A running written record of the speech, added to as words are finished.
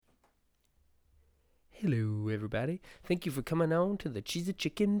Hello, everybody. Thank you for coming on to the Cheesy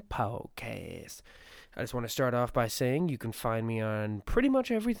Chicken Podcast. I just want to start off by saying you can find me on pretty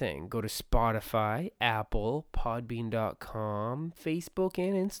much everything. Go to Spotify, Apple, Podbean.com, Facebook,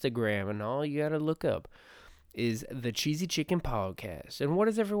 and Instagram, and all you got to look up is the Cheesy Chicken Podcast. And what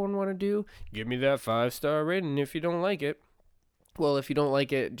does everyone want to do? Give me that 5-star rating if you don't like it. Well, if you don't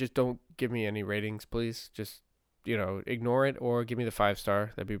like it, just don't give me any ratings, please. Just ignore it or give me the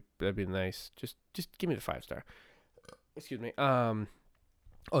 5-star. That'd be nice. Just give me the 5-star. Excuse me. On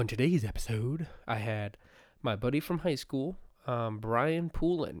today's episode, I had my buddy from high school, Brian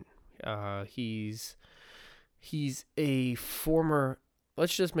Poulin. He's a former.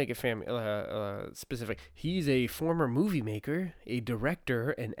 Let's just make it specific. He's a former movie maker, a director,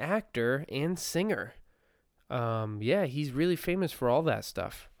 an actor, and singer. He's really famous for all that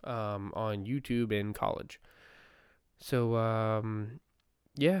stuff on YouTube and college. So,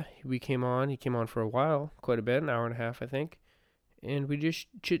 he came on for a while, quite a bit, an hour and a half, I think. And we just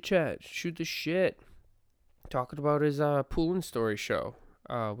chit-chat, shoot the shit, talking about his Poulin Story show,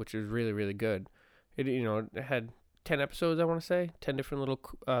 which is really, really good. It had 10 episodes, I want to say, 10 different little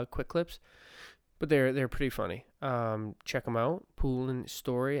quick clips, but they're pretty funny. Check them out. Poulin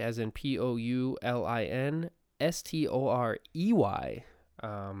Story, as in Poulinstory.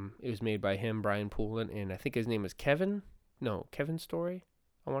 It was made by him, Brian Poulin, and I think his name is Kevin. No, Kevin Story,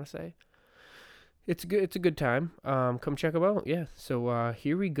 I want to say. It's a good time. Come check him out. Yeah. So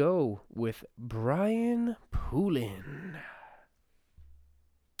here we go with Brian Poulin.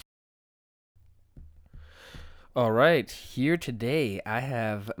 All right, here today I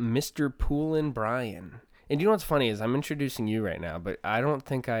have Mr. Poulin Brian. And you know what's funny is I'm introducing you right now, but I don't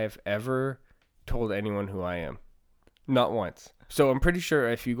think I have ever told anyone who I am. Not once. So I'm pretty sure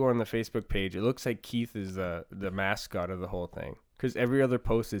if you go on the Facebook page, it looks like Keith is the mascot of the whole thing. Because every other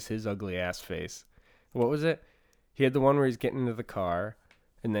post is his ugly ass face. What was it? He had the one where he's getting into the car,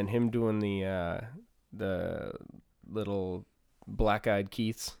 and then him doing the little black-eyed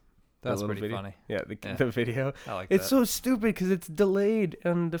Keiths. That's pretty video. Funny. Yeah, the video. I like it's that. so stupid because it's delayed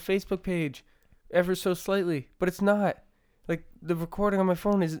on the Facebook page ever so slightly, but it's not. Like, the recording on my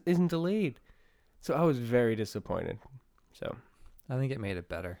phone isn't delayed. So I was very disappointed. So I think it made it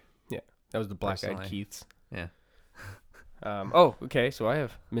better. Yeah, that was the black-eyed Personally. Keiths. Yeah. Okay, so I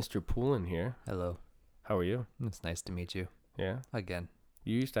have Mr. Poulin here. Hello. How are you? It's nice to meet you. Yeah? Again.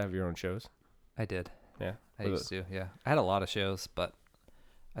 You used to have your own shows. I did. Yeah? I used to, yeah. I had a lot of shows, but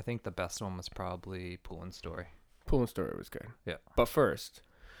I think the best one was probably Poulin Story. Poulin Story was good. Yeah. But first,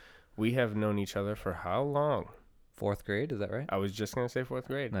 we have known each other for how long? 4th grade, is that right? I was just going to say 4th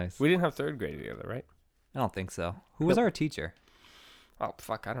grade. Nice. We didn't have 3rd grade together, right? I don't think so. Who was our teacher? Oh,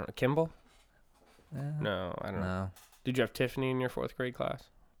 fuck, I don't know. Kimball? No, I don't know. No. Did you have Tiffany in your 4th grade class?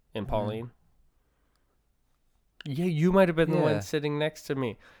 And Pauline? Yeah, you might have been the one sitting next to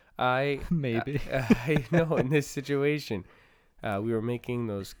me. Maybe. I know, in this situation, we were making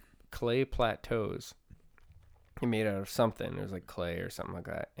those clay plateaus. It made out of something. It was like clay or something like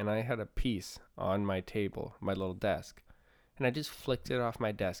that. And I had a piece on my table, my little desk. And I just flicked it off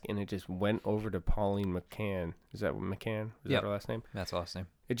my desk, and it just went over to Pauline McCann. Is that McCann? Is that her last name? That's last name.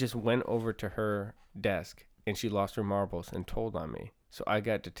 It just went over to her desk, and she lost her marbles and told on me. So I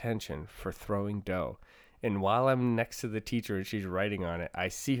got detention for throwing dough. And while I'm next to the teacher and she's writing on it, I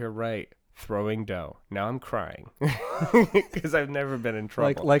see her write, throwing dough. Now I'm crying because I've never been in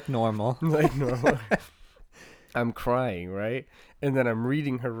trouble. Like normal. Like normal. I'm crying, right? And then I'm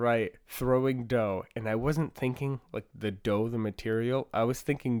reading her write, throwing dough. And I wasn't thinking like the dough, the material. I was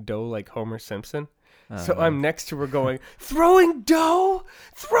thinking dough like Homer Simpson. So I'm next to her going, throwing dough,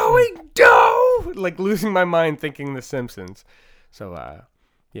 like losing my mind thinking The Simpsons. So,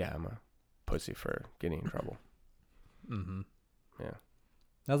 I'm a pussy for getting in trouble. Mm-hmm. Yeah.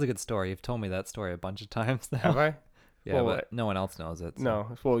 That was a good story. You've told me that story a bunch of times now. Have I? Yeah, Well, but no one else knows it. So.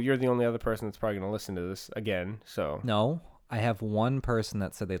 No. Well, you're the only other person that's probably going to listen to this again, so. No, I have one person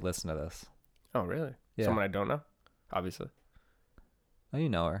that said they'd listen to this. Oh, really? Yeah. Someone I don't know? Obviously. Oh, you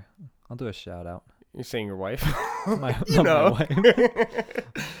know her. I'll do a shout out. You're saying your wife? My wife.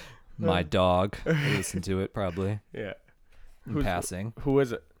 My dog. Listen to it probably. Yeah. In passing. Who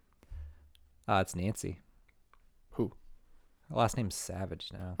is it? It's Nancy. Who? Her last name's Savage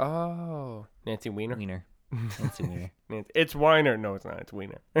now. Oh. Nancy Weiner? Wiener. Nancy Wiener. It's Weiner. No, it's not. It's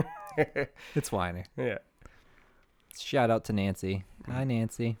Weiner. It's Weiner. Yeah. Shout out to Nancy. Hi,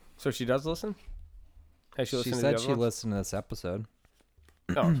 Nancy. So she does listen? Has she listened to the said other she ones? listened to this episode.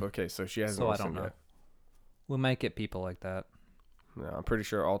 Oh, okay. So she hasn't So I listened don't know. yet. We might get people like that. No, I'm pretty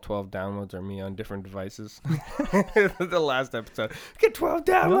sure all 12 downloads are me on different devices. The last episode. Get 12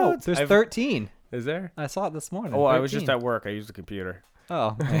 downloads. No, there's 13. Is there? I saw it this morning. Oh, I was 13. just at work. I used the computer.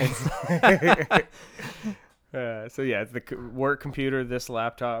 Oh, nice. So yeah, it's the work computer, this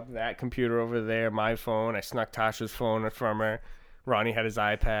laptop, that computer over there, my phone. I snuck Tasha's phone from her. Ronnie had his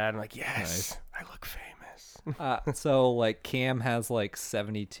iPad. I'm like, yes, Nice. I look famous. So like Cam has like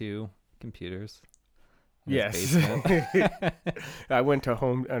 72 computers. in his Yes. basement. I went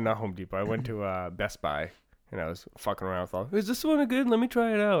to not Home Depot. I went to Best Buy, and I was fucking around with all. Is this one good? Let me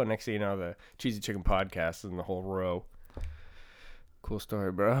try it out. Next thing you know, the Cheesy Chicken podcast is in the whole row. Cool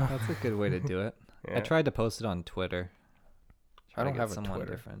story, bro. That's a good way to do it. Yeah. I tried to post it on Twitter. I don't have a someone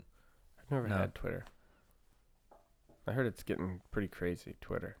Twitter. different. I've never No. had Twitter. I heard it's getting pretty crazy.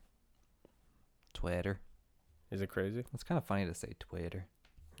 Twitter. Is it crazy? It's kind of funny to say Twitter.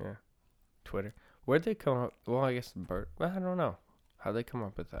 Yeah. Twitter. Where'd they come up? Well, I guess Bert. Well, I don't know. How'd they come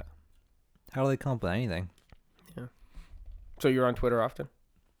up with that? How do they come up with anything? So you're on Twitter often?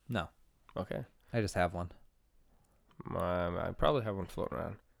 No, Okay. I just have one. I probably have one floating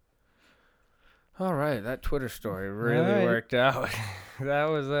around. All right, that Twitter story really All right. worked out. that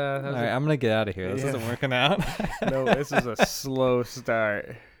was All right, I'm gonna get out of here. This isn't working out. no, this is a slow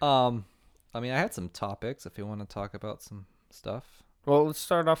start. I mean, I had some topics if you want to talk about some stuff. Well, let's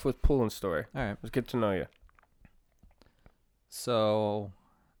start off with Poulin's story. All right. Let's get to know you. So,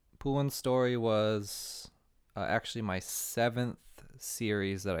 Poulin's story was actually my 7th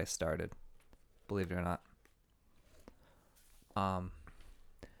series that I started. Believe it or not.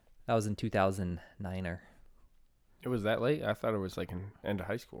 That was in 2009. It was that late? I thought it was like in end of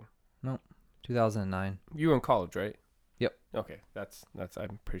high school. 2009. You were in college, right? Yep. Okay, that's.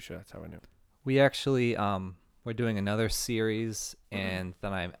 I'm pretty sure that's how I knew. We actually we're doing another series, and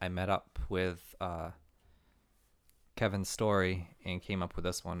then I met up with Kevin's story and came up with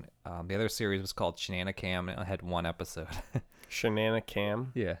this one. The other series was called Shenanigans, and it had 1 episode. Shenanigans.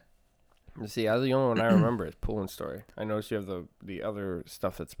 Yeah. See, the only one I remember is Poulin's story. I noticed you have the other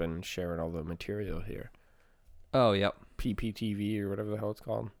stuff that's been sharing all the material here. Oh, yep. PPTV or whatever the hell it's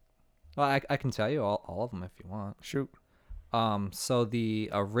called. Well, I can tell you all of them if you want. Shoot. So the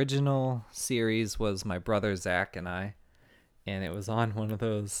original series was my brother Zach and I, and it was on one of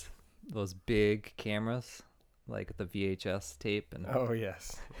those big cameras, like the VHS tape, and Oh,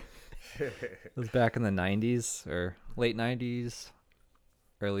 yes. it was back in the 90s or late 90s,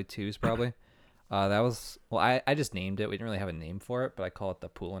 early 2000s probably. That was, well, I just named it. We didn't really have a name for it, but I call it the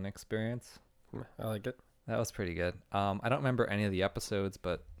Poulin Experience. I like it. That was pretty good. I don't remember any of the episodes,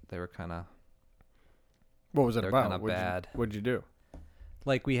 but they were kind of What was it They're about? kinda bad. What'd you do?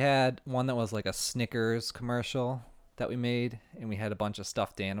 like, we had one that was like a Snickers commercial that we made, and we had a bunch of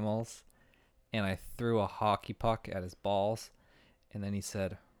stuffed animals, and I threw a hockey puck at his balls, and then he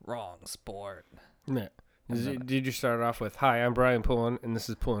said, "Wrong sport." Yeah. And then- Did you start off with, "Hi, I'm Brian Poulin, and this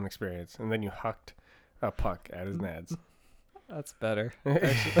is Poulin Experience," and then you hucked a puck at his nads? That's better.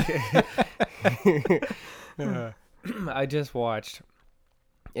 I just watched,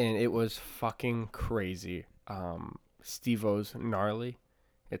 and it was fucking crazy. Steve-O's Gnarly.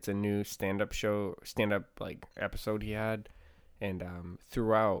 It's a new stand-up like episode he had, and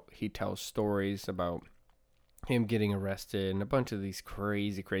throughout he tells stories about him getting arrested and a bunch of these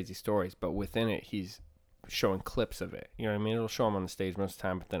crazy stories. But within it, he's showing clips of it. You know what I mean? It'll show him on the stage most of the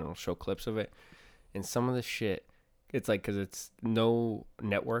time, but then it'll show clips of it. And some of the shit, it's like, because it's no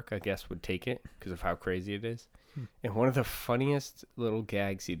network, I guess, would take it because of how crazy it is. And one of the funniest little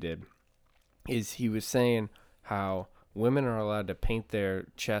gags he did is he was saying how women are allowed to paint their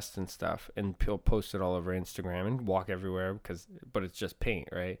chest and stuff, and he'll post it all over Instagram and walk everywhere but it's just paint,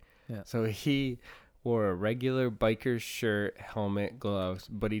 right? Yeah. So he wore a regular biker's shirt, helmet, gloves,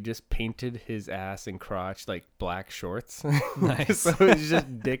 but he just painted his ass and crotch like black shorts. Nice. So it's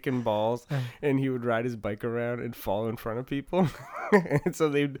just dick and balls, and he would ride his bike around and fall in front of people. And so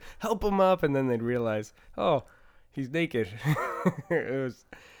they'd help him up, and then they'd realize, oh, he's naked.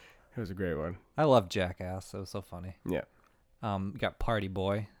 It was a great one. I love Jackass. It was so funny. Yeah. You got Party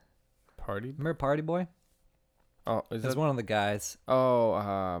Boy. Party? Remember Party Boy? Oh, is That's that? one of the guys. Oh,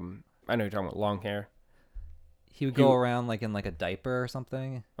 I know you're talking about long hair. He would go around like in like a diaper or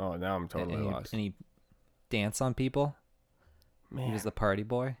something. Oh, now I'm totally and lost. he dance on people. Man, He was the Party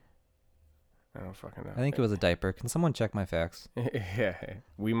Boy. I don't fucking know. I think it was a diaper. Can someone check my facts? Yeah,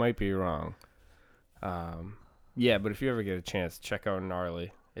 we might be wrong. Yeah, but if you ever get a chance, check out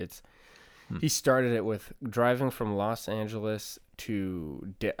Gnarly. He started it with driving from Los Angeles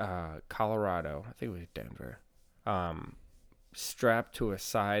to Colorado. I think it was Denver. Strapped to a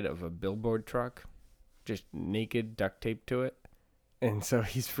side of a billboard truck, just naked, duct taped to it. And so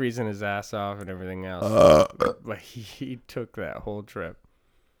he's freezing his ass off and everything else. But he took that whole trip.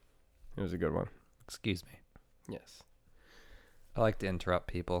 It was a good one. Excuse me. Yes. I like to interrupt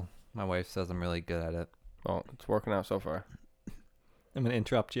people. My wife says I'm really good at it. Well, it's working out so far. I'm going to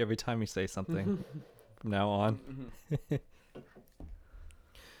interrupt you every time you say something from now on.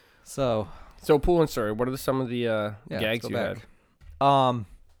 So Poulin story. What are some of the gags you had?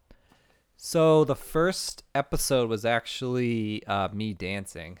 So the first episode was actually me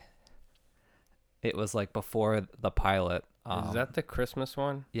dancing. It was like before the pilot. Is that the Christmas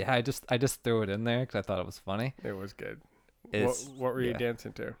one? Yeah, I just threw it in there because I thought it was funny. It was good. It's- What were you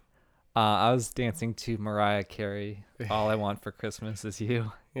dancing to? I was dancing to Mariah Carey. All I Want for Christmas Is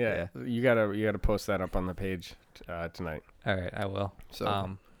You. Yeah. You gotta post that up on the page tonight. All right, I will.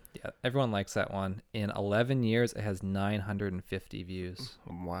 So yeah, everyone likes that one. In 11 years, it has 950 views.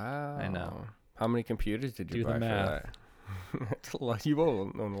 wow. I know. How many computers did you Do the buy math. for that? That's a lot. You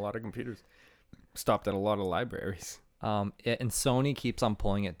own a lot of computers. Stopped at a lot of libraries. And Sony keeps on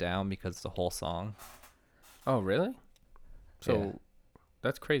pulling it down because it's the whole song. Oh, really? So Yeah.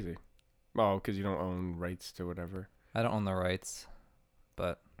 that's crazy. Oh, because you don't own rights to whatever. I don't own the rights,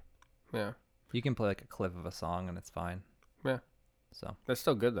 but Yeah. you can play like a clip of a song and it's fine. Yeah. So That's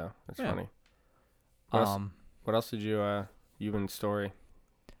still good though. That's Yeah. funny. What else did you and story?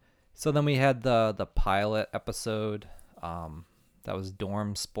 so then we had the pilot episode. That was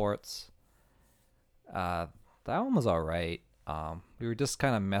dorm sports. That one was all right. We were just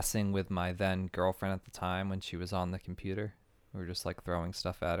kind of messing with my then girlfriend at the time when she was on the computer. We were just like throwing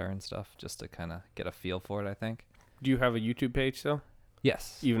stuff at her and stuff just to kind of get a feel for it, I think. Do you have a YouTube page still?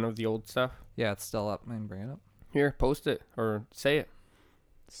 Yes. Even of the old stuff? Yeah, it's still up. I can bring it up. Here, post it or say it.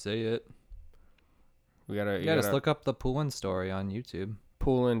 Say it. We gotta. Yeah, just look up the Poulin story on YouTube.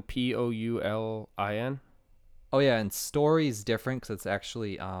 Poulin, Poulin. Oh yeah, and story's different because it's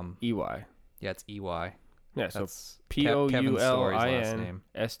actually EY. yeah, it's EY. Yeah, so That's Kevin Story's last name.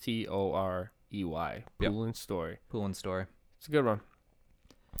 POULIN STORY. Yep. Poulin story. Poulin story. It's a good one.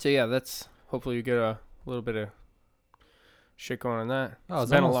 So yeah, that's hopefully you get a little bit of shit going on that. Oh,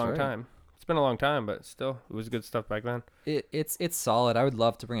 It's been a long time. It's been a long time, but still, it was good stuff back then. It's solid. I would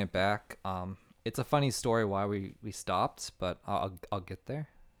love to bring it back. It's a funny story why we stopped, but I'll get there.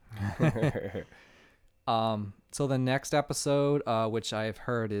 So the next episode, which I've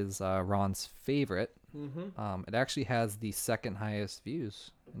heard is Ron's favorite, it actually has the second highest views.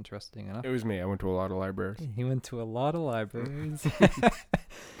 Interesting enough. It was me. I went to a lot of libraries. He went to a lot of libraries.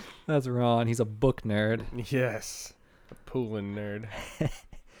 That's Ron. He's a book nerd. Yes. A Poulin nerd.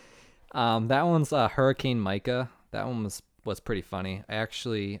 That one's Hurricane Micah. That one was pretty funny.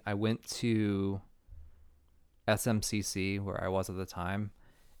 I went to SMCC where I was at the time,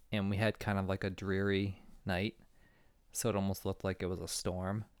 and we had kind of like a dreary night, so it almost looked like it was a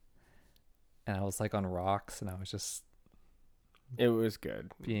storm. And I was like on rocks, and I was just It was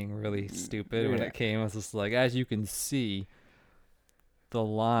good. being really stupid when Yeah. it came. I was just like, as you can see, the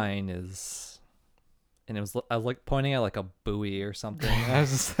line is, and I was like pointing at like a buoy or something. I was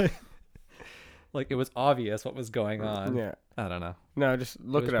just like it was obvious what was going on. Yeah. I don't know. No, just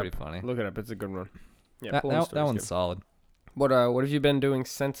look it up. Pretty funny. Look it up. It's a good one. Yeah, that Poulin that story's one's good. solid. What have you been doing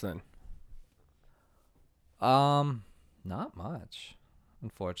since then? Not much,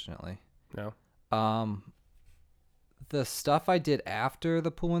 unfortunately. No. The stuff I did after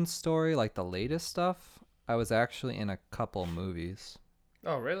the Poulin story, like the latest stuff, I was actually in a couple movies.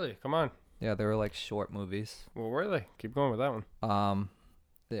 Oh, really? Come on. Yeah, they were like short movies. Well, really? Keep going with that one.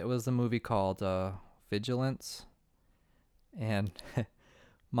 It was a movie called Vigilance, and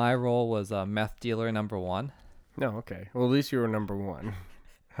my role was meth dealer number 1. No, okay. Well, at least you were number 1.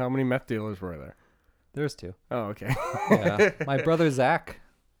 How many meth dealers were there? There's 2. Oh, okay. Yeah, my brother Zach,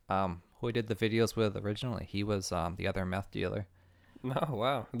 who I did the videos with originally, he was the other meth dealer. No,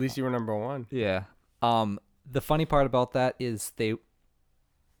 wow. At least you were number 1. Yeah. The funny part about that is they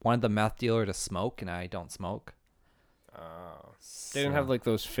wanted the meth dealer to smoke, and I don't smoke. Oh. They didn't have like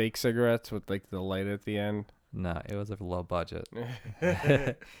those fake cigarettes with like the light at the end. No, it was a low budget.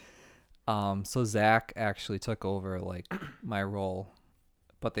 So Zach actually took over like my role,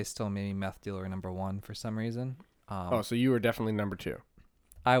 but they still made me meth dealer number 1 for some reason. So you were definitely number 2.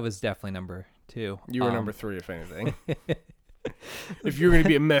 I was definitely number 2. You were number 3, if anything. If you're going to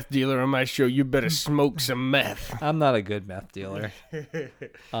be a meth dealer on my show, you better smoke some meth. I'm not a good meth dealer.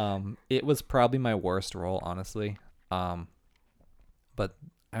 It was probably my worst role, honestly. But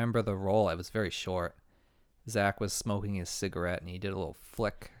I remember the role, it was very short. Zach was smoking his cigarette, and he did a little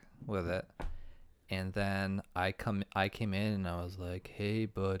flick with it. And then I came in, and I was like, "Hey,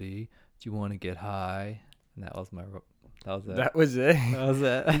 buddy, do you want to get high?" And that was my that was it. That was it. That was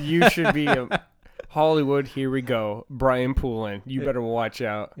it. You should be Hollywood, here we go. Brian Poulin, you better watch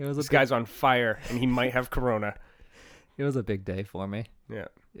out. It was This guy's on fire, and he might have corona. It was a big day for me. Yeah.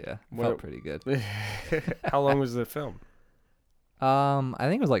 Yeah, felt pretty good. How long was the film? I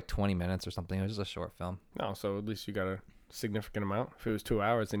think it was like 20 minutes or something. It was just a short film. Oh, so at least you got a significant amount. If it was 2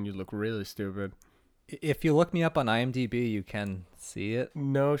 hours, then you'd look really stupid. If you look me up on IMDb, you can see it.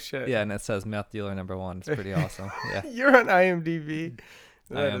 No shit. Yeah, and it says meth dealer #1. It's pretty awesome. Yeah. You're on IMDb.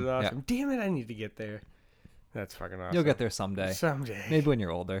 That is yeah. awesome. Damn it, I need to get there. That's fucking awesome. You'll get there someday. Someday. Maybe when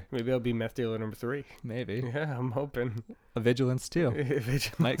you're older. Maybe I'll be meth dealer #3. Maybe. Yeah, I'm hoping. A Vigilance too.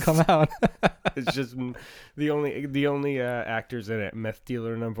 Vigilance. Might come out. It's just the only actors in it: meth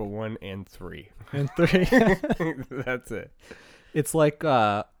dealer #1 and 3. And 3. That's it. It's like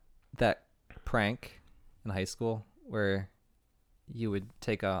that prank in high school where you would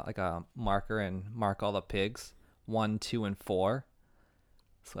take a marker and mark all the pigs 1, 2, and 4.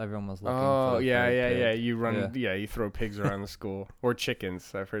 So everyone was looking. Oh, for the yeah. third pig. You run. Yeah, you throw pigs around the school or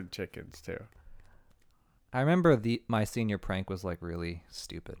chickens. I've heard chickens too. I remember my senior prank was like really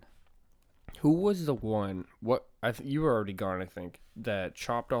stupid. Who was the one? What you were already gone, I think. That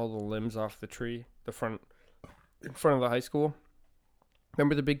chopped all the limbs off the tree, in front of the high school.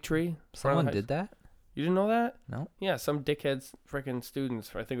 Remember the big tree? Someone did that? You didn't know that? No. Yeah, some dickheads, freaking students.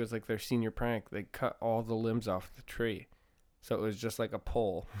 I think it was like their senior prank. They cut all the limbs off the tree, so it was just like a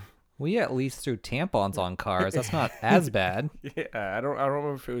pole. We at least threw tampons on cars. That's not as bad. Yeah, I don't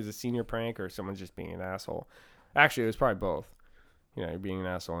remember if it was a senior prank or someone just being an asshole. Actually, it was probably both. You know, you're being an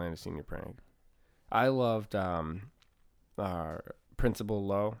asshole and a senior prank. I loved Principal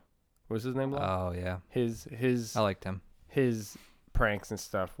Lowe. What was his name? Lowe? Oh yeah. His I liked him. His pranks and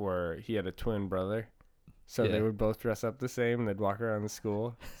stuff were he had a twin brother. So they would both dress up the same and they'd walk around the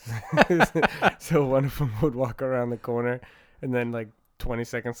school. So one of them would walk around the corner and then like 20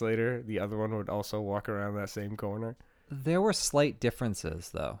 seconds later, the other one would also walk around that same corner. There were slight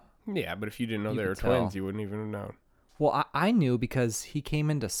differences though. Yeah, but if you didn't know they were could tell. twins, you wouldn't even have known. Well, I knew because he came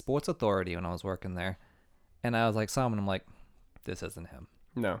into Sports Authority when I was working there. And I was like, saw him and I'm like, this isn't him.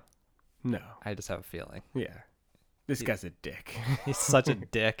 No. I just have a feeling. Yeah. This guy's a dick. He's such a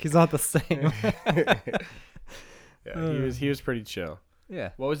dick. He's not the same. Yeah, he was pretty chill. Yeah.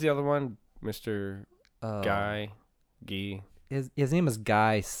 What was the other one? Mr. Guy? His name is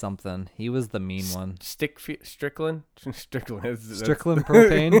Guy something. He was the mean one. Strickland? Strickland. Strickland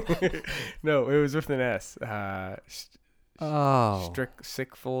propane? No, it was with an S.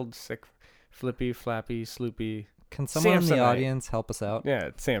 Sickfold, Flippy, Flappy, Sloopy. Can someone in the Samsonite. Audience help us out? Yeah,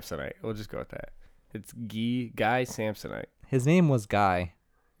 it's Samsonite. We'll just go with that. It's Guy Samsonite. His name was Guy.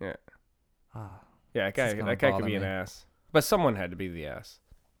 Yeah. Ah. Yeah, that guy could be an ass. But someone had to be the ass.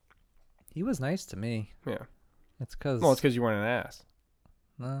 He was nice to me. Yeah. It's because... Well, it's because you weren't an ass.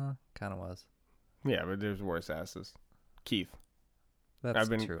 No, kind of was. Yeah, but there's worse asses. Keith. That's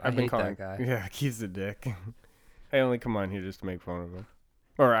true. I been hate calling, that guy. Yeah, Keith's a dick. I only come on here just to make fun of him.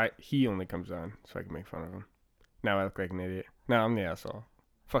 Or he only comes on so I can make fun of him. Now I look like an idiot. Now I'm the asshole.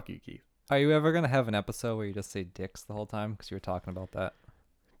 Fuck you, Keith. Are you ever going to have an episode where you just say dicks the whole time? Because you were talking about that.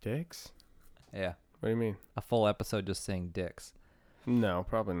 Dicks? Yeah. What do you mean? A full episode just saying dicks. No,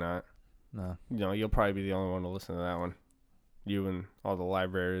 probably not. No. You'll probably be the only one to listen to that one. You and all the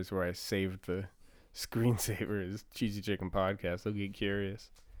libraries where I saved the screensavers, Cheesy Chicken Podcast. They'll get curious.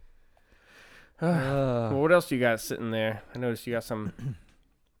 Well, what else do you got sitting there? I noticed you got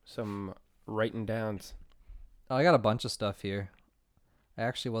some writing downs. Oh, I got a bunch of stuff here. I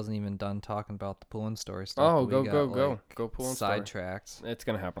actually wasn't even done talking about the Poulin story stuff. Oh, but go Poulin story. Sidetracked. It's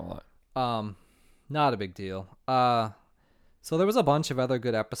gonna happen a lot. Not a big deal. So there was a bunch of other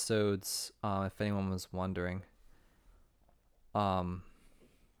good episodes, if anyone was wondering.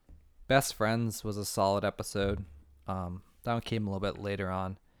 Best Friends was a solid episode. That one came a little bit later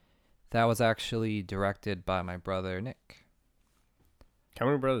on. That was actually directed by my brother, Nick. How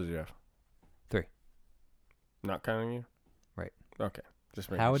many brothers do you have? 3. Not counting you? Right. Okay. Just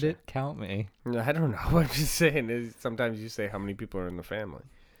How would it count me? I don't know. I'm just saying. Sometimes you say how many people are in the family.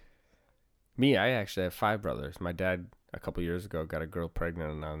 Me, I actually have 5 brothers. My dad, a couple years ago, got a girl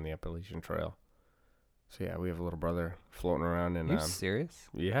pregnant on the Appalachian Trail. So, yeah, we have a little brother floating around. Are you serious?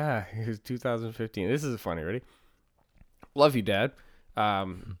 Yeah, it was 2015. This is funny. Ready? Love you, Dad.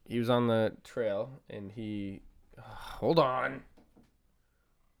 He was on the trail, and he... hold on.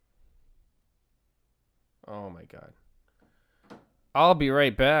 Oh, my God. I'll be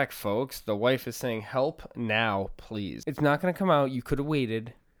right back, folks. The wife is saying, help now, please. It's not going to come out. You could have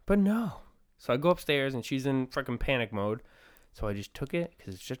waited, but no. So I go upstairs, and she's in freaking panic mode. So I just took it,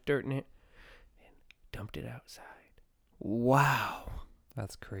 because it's just dirt in it, and dumped it outside. Wow.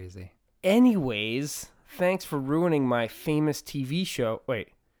 That's crazy. Anyways, thanks for ruining my famous TV show. Wait,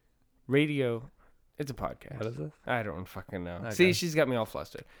 radio. It's a podcast. What is this? I don't fucking know. Okay. See, she's got me all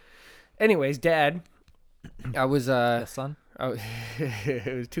flustered. Anyways, Dad, I was Yes, son.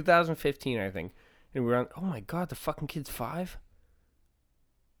 it was 2015, I think, and we were on. Oh my God, the fucking kid's 5.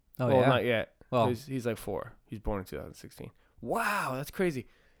 Oh, well, yeah. not yet. Well, He's like 4. He's born in 2016. Wow, that's crazy.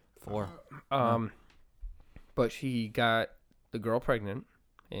 4. But she got the girl pregnant,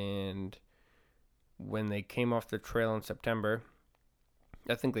 and when they came off the trail in September,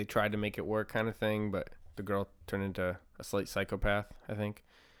 I think they tried to make it work, kind of thing. But the girl turned into a slight psychopath, I think,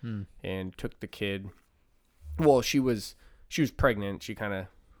 and took the kid. Well, she was pregnant. She kind of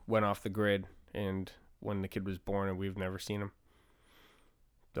went off the grid, and when the kid was born, and we've never seen him.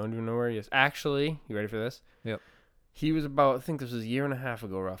 Don't even know where he is. Actually, you ready for this? Yep. He was about, I think this was a year and a half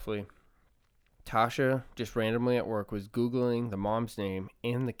ago, roughly. Tasha, just randomly at work, was Googling the mom's name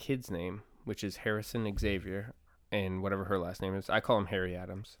and the kid's name, which is Harrison Xavier, and whatever her last name is. I call him Harry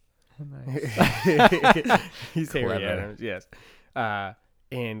Adams. Nice. He's Harry Clever. Adams, yes.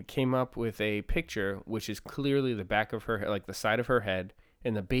 And came up with a picture, which is clearly the back of her head, like the side of her head,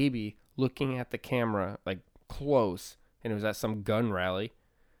 and the baby looking at the camera, like close, and it was at some gun rally.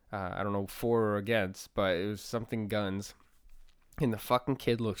 I don't know, for or against, but it was something guns. And the fucking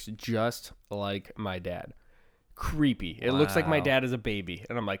kid looks just like my dad. Creepy. It looks like my Wow. dad is a baby.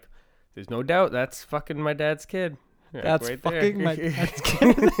 And I'm like, there's no doubt that's fucking my dad's kid. Like, That's right fucking there. my dad's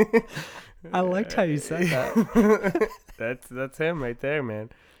kid. I liked how you said that. That's him right there, man.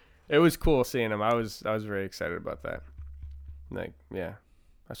 It was cool seeing him. I was very excited about that. Like, yeah.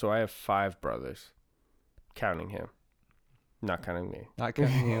 So I have 5 brothers, counting him. Not counting me. Not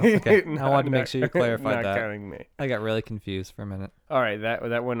counting you. Okay. I wanted to make sure you clarified not that. counting me. I got really confused for a minute. All right,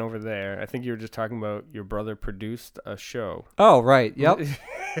 that went over there. I think you were just talking about your brother produced a show. Oh, right. Yep.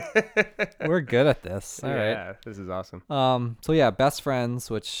 We're good at this. All right. Yeah, this is awesome. So yeah, Best Friends,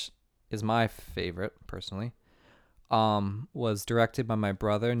 which is my favorite personally, was directed by my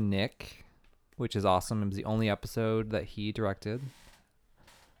brother Nick, which is awesome. It was the only episode that he directed.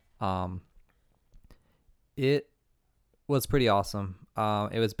 It was pretty awesome.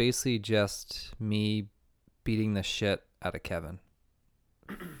 It was basically just me beating the shit out of Kevin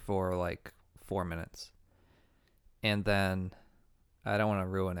for like 4 minutes. And then I don't want to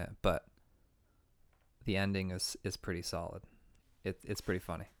ruin it, but the ending is pretty solid. It's pretty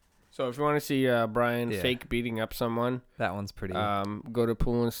funny. So if you want to see Brian fake beating up someone, That one's pretty go to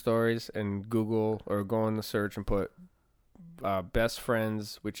Poulin Stories and Google or go in the search and put Best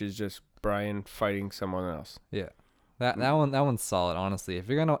Friends, which is just Brian fighting someone else. yeah. That one's solid, honestly. If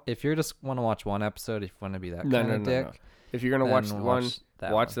you're just want to watch one episode, if you want to be that kind of dick. No. If you're gonna then watch one,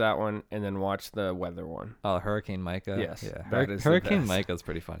 watch that that one, and then watch the weather one. Oh, Hurricane Micah. Yes, Yeah. that is the Hurricane best. Micah's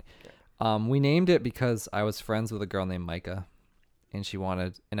pretty funny. We named it because I was friends with a girl named Micah, and she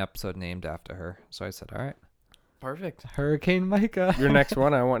wanted an episode named after her. So I said, all right, Perfect. Hurricane Micah. Your next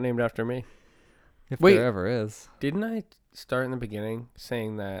one, I want named after me. If Wait. there ever is. Didn't I start in the beginning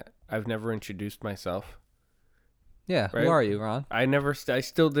saying that I've never introduced myself? Yeah. Right? Who are you, Ron? I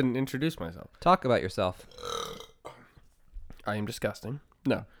still didn't introduce myself. Talk about yourself. I am disgusting.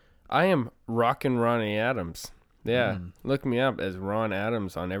 No, I am Rockin' Ronnie Adams. Yeah, look me up as Ron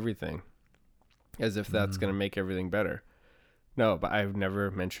Adams on everything, as if that's gonna make everything better. No, but I've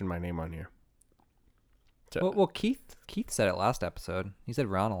never mentioned my name on here. So, Well, Keith said it last episode. He said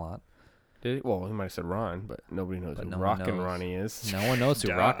Ron a lot. did he? Well, he might have said Ron, but nobody knows But who no one Rockin' knows. Ronnie is. No one knows who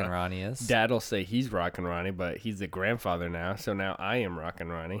Duh. Rockin' Ronnie is. Dad'll say he's Rockin' Ronnie, but he's the grandfather now, so now I am Rockin'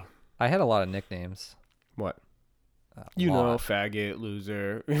 Ronnie. I had a lot of nicknames. What? A You know, lot. faggot,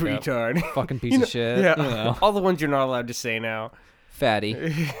 loser, retard. Fucking piece of shit. Yeah, You know. all the ones you're not allowed to say now. Fatty.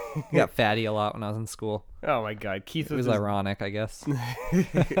 I got fatty a lot when I was in school. Oh my God, Keith It was his, ironic, I guess.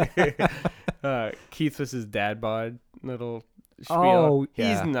 Keith was his dad bod little spiel. Oh, He's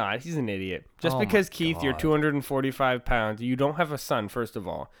yeah. not. He's an idiot. Just Oh my because Keith, you're God. 245 pounds, you don't have a son. First of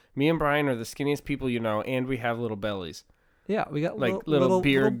all, me and Brian are the skinniest people you know, and we have little bellies, Yeah, we got like little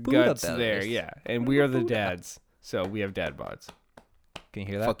beard Buddha guts there. bellies. Yeah, and we are the Buddha. dads, so we have dad bods. Can you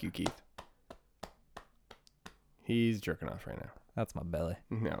hear that? Fuck you, Keith. He's jerking off right now. That's my belly.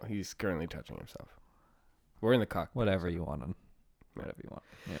 No, he's currently touching himself. We're in the cock. Whatever you want. Whatever you want.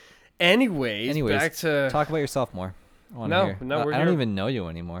 Yeah. Anyways, back to Talk about yourself more. I wanna No, hear. no, we're I don't here. even know you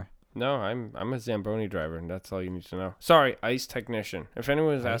anymore. No, I'm a Zamboni driver, and that's all you need to know. Sorry, ice technician. If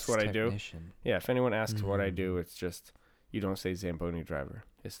anyone has asked Ice what I do, technician. yeah, if anyone asks what I do, it's just you don't say Zamboni driver.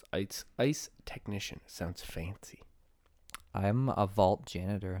 It's ice technician. It sounds fancy. I'm a vault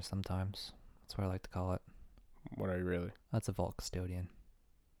janitor sometimes. That's what I like to call it. What are you really? That's a vault custodian.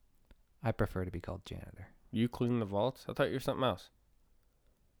 I prefer to be called janitor. You clean the vaults? I thought you were something else.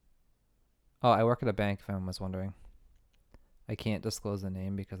 Oh, I work at a bank, if anyone was wondering. I can't disclose the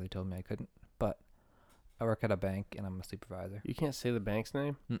name because they told me I couldn't, but I work at a bank and I'm a supervisor. You can't say the bank's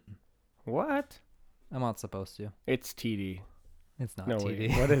name? Mm-mm. What? I'm not supposed to. It's TD. It's not No, TD.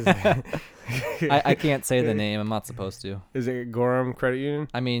 wait. What is it? I can't say the name. I'm not supposed to. Is it Gorham Credit Union?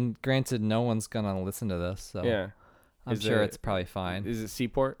 I mean, granted, no one's going to listen to this, so Yeah. I'm sure it's probably fine. Is it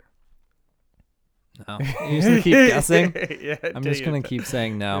Seaport? No. You're just going to keep guessing? Yeah, I'm just going to keep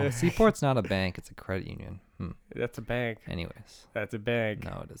saying no. Seaport's not a bank. It's a credit union. That's a bank. Anyways. That's a bank.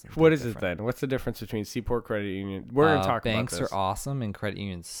 No, it isn't. What is it then? What's the difference between Seaport Credit Union? We're going to talk about this. Banks are awesome and credit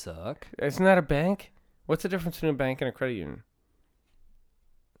unions suck. Isn't that a bank? What's the difference between a bank and a credit union?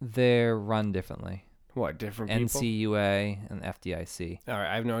 They're run differently. What, different people? NCUA and FDIC. All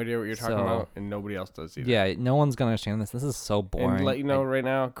right, I have no idea what you're talking about, and nobody else does either. Yeah, no one's going to understand this. This is so boring. And to let you know right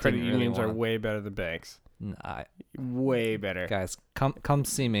now, credit didn't really unions are want- way better than banks. Nah, Way better. guys, come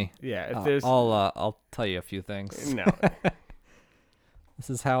see me. Yeah, if there's... I'll tell you a few things. No. This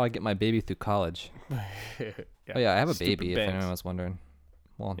is how I get my baby through college. Yeah. Oh yeah, I have a Stupid baby. If banks. anyone was wondering.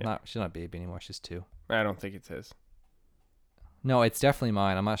 Well, Yeah. she's not a baby anymore. She's 2. I don't think it's his. No, it's definitely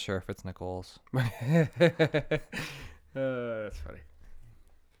mine. I'm not sure if it's Nicole's. That's funny.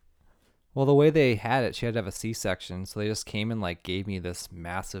 Well, the way they had it, she had to have a C-section, so they just came and like gave me this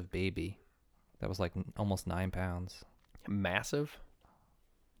massive baby that was like almost 9 pounds. Massive?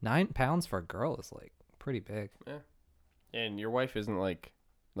 9 pounds for a girl is like pretty big. Yeah. And your wife isn't like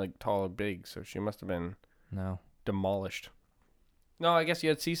tall or big, so she must have been No, demolished. No, I guess you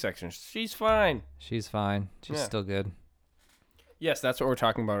had C-sections. She's fine. she's fine. She's Yeah. still good. Yes, that's what we're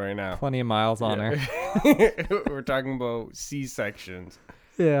talking about right now. Plenty of miles on her. We're talking about C-sections.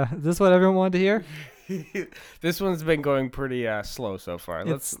 Yeah, is this what everyone wanted to hear? This one's been going pretty slow so far.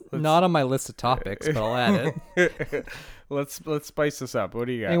 It's not on my list of topics, but I'll add it. let's spice this up. What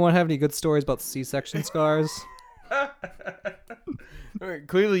do you got? Anyone have any good stories about C-section scars?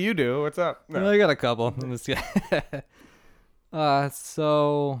 Clearly you do. What's up? No. I got a couple.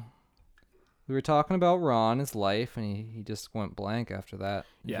 So we were talking about Ron, his life, and he just went blank after that.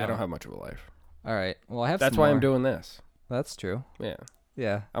 Yeah, I don't have much of a life. All right. Well, I have. That's some why more. I'm doing this. That's true. Yeah.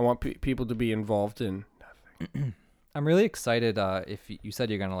 Yeah. I want people to be involved in nothing. I'm really excited. If you said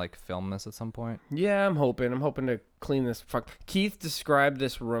you're gonna like film this at some point. Yeah, I'm hoping to clean this. Keith described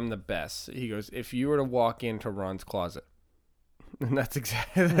this room the best. He goes, if you were to walk into Ron's closet, and that's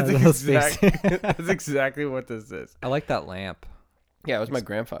exactly that's exactly what this is. I like that lamp. Yeah, it was my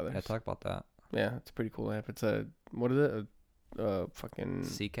grandfather's. Yeah, talk about that. Yeah, it's a pretty cool lamp. It's a what is it? A fucking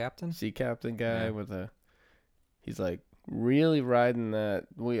Sea captain. sea captain guy Yeah. with a. He's like really riding that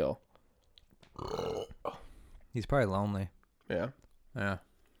wheel. He's probably lonely. Yeah. Yeah.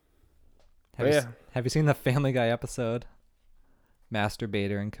 Oh, yeah. Have you seen the Family Guy episode?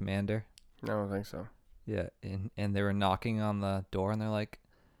 Masturbator and Commander. I don't think so. Yeah, and they were knocking on the door, and they're like,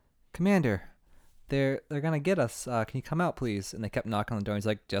 "Commander, they're gonna get us. Can you come out, please?" And they kept knocking on the door. And he's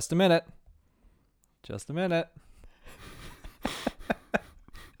like, "Just a minute, just a minute."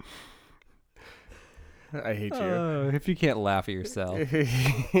 I hate you. If you can't laugh at yourself.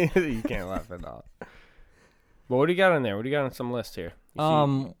 You can't laugh at all. But what do you got on there? What do you got on some list here?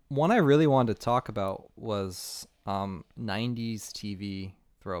 One I really wanted to talk about was 90s TV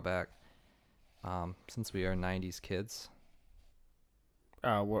throwback. Since we are 90s kids.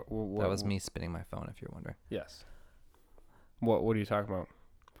 What, That was me spinning my phone, if you're wondering. Yes. What are you talking about?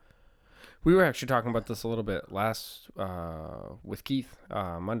 We were actually talking about this a little bit last with Keith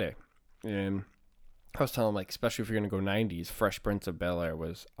Monday, and I was telling him, like, especially if you're gonna go 90s, Fresh Prince of Bel-Air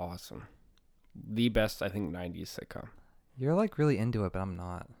was awesome. The best, I think, 90s sitcom. You're like really into it, but I'm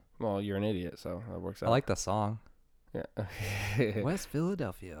not. Well, you're an idiot, so that works out. I like the song. Yeah. West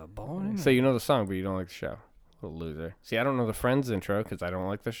Philadelphia, born. So you know the song, but you don't like the show. Little loser. See, I don't know the Friends intro because I don't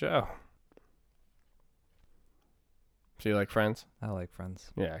like the show. So you like Friends? I like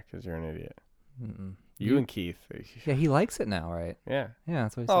Friends. Yeah, because you're an idiot. Mm-mm. You and Keith. Yeah, he likes it now, right? Yeah. Yeah,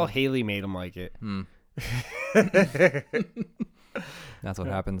 that's what he Oh, said. Haley made him like it. That's what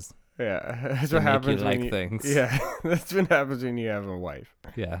happens. Yeah, that's They what make you happens like when things. Yeah, that's what happens when you have a wife.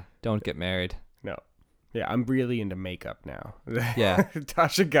 Yeah, don't get married. No. Yeah, I'm really into makeup now. Yeah.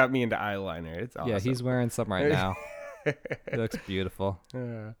 Tasha got me into eyeliner. It's awesome. Yeah, he's wearing some right now. He looks beautiful.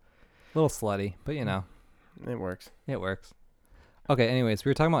 A little slutty, but you know, It works. it works. Okay, anyways, we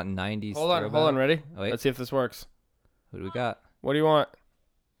were talking about 90s. Hold on, ready? Oh, wait. Let's see if this works. Who do we got? What do you want?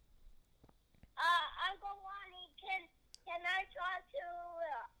 Uncle Lonnie, can I talk to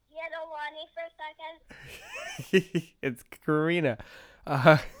Yellow Lonnie for a second? It's Karina.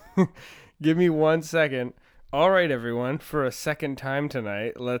 Give me 1 second. All right, everyone, for a second time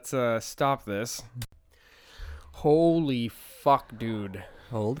tonight, let's stop this. Holy fuck, dude.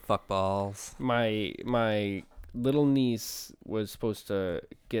 Old fuckballs. My little niece was supposed to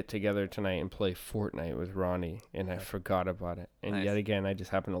get together tonight and play Fortnite with Ronnie, and I forgot about it. And Nice. yet again, I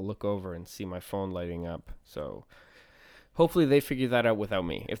just happened to look over and see my phone lighting up. So hopefully they figure that out without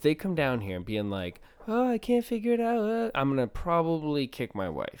me. If they come down here and being like, oh, I can't figure it out, I'm going to probably kick my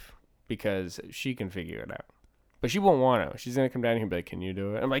wife because she can figure it out. But she won't want to. She's going to come down here and be like, can you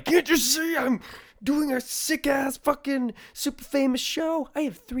do it? I'm like, can't you see I'm doing a sick-ass fucking super famous show? I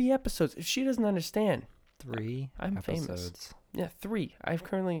have 3 episodes. If she doesn't understand. 3 I'm episodes. famous. Yeah, 3. I've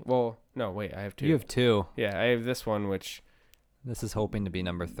currently... Well, no, wait, I have 2. You have 2. Yeah, I have this one, which... This is hoping to be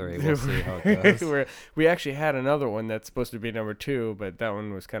number 3. We'll see how it goes. We actually had another one that's supposed to be number 2, but that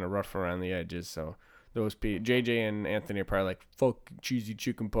one was kind of rough around the edges, so... JJ and Anthony are probably like, fuck Cheesy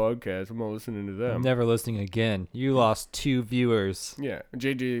Chicken Podcast. I'm not listening to them. I'm never listening again. You lost 2 viewers. Yeah,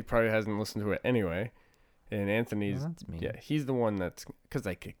 JJ probably hasn't listened to it anyway. And Anthony's, That's mean. yeah, he's the one that's, because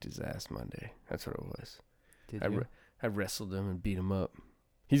I kicked his ass Monday. That's what it was. Did you? I wrestled him and beat him up.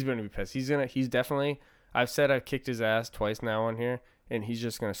 He's going to be pissed. He's definitely, I've said I've kicked his ass twice now on here, and he's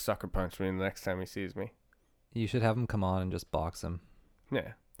just going to sucker punch me the next time he sees me. You should have him come on and just box him.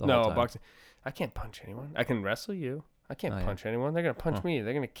 Yeah. The whole time. Boxing. I can't punch anyone. I can wrestle you. I can't Oh, yeah. punch anyone. They're going to punch me.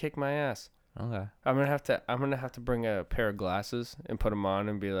 They're going to kick my ass. Okay. I'm gonna have to bring a pair of glasses and put them on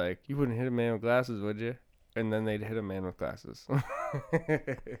and be like, you wouldn't hit a man with glasses, would you? And then they'd hit a man with glasses.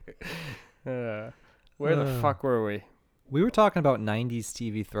 Where the fuck were we? We were talking about 90s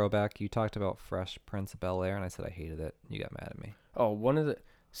TV throwback. You talked about Fresh Prince of Bel-Air, and I said I hated it. You got mad at me. Oh,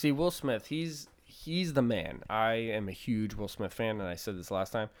 Will Smith, he's the man. I am a huge Will Smith fan, and I said this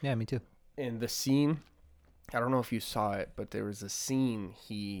last time. Yeah, me too. And the scene, I don't know if you saw it, but there was a scene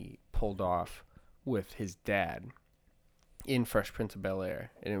he pulled off with his dad in Fresh Prince of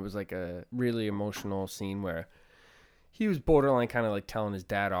Bel-Air, and it was like a really emotional scene where he was borderline kind of like telling his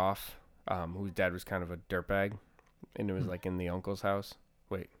dad off, whose dad was kind of a dirtbag, and it was like in the uncle's house.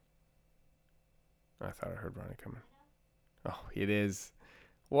 Wait. I thought I heard Ronnie coming. Oh, it is.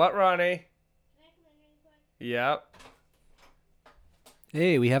 What, Ronnie? Yep.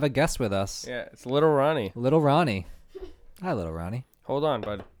 Hey, we have a guest with us. Yeah, it's little Ronnie. Little Ronnie. Hi, little Ronnie. Hold on,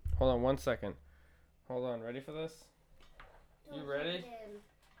 bud. Hold on 1 second. Hold on. Ready for this? You ready?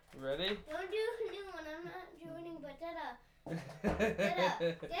 You ready? Don't do a new one. I'm not joining, but Dada,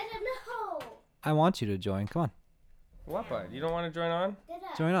 no. I want you to join. Come on. What, bud? You don't want to join on? Dada,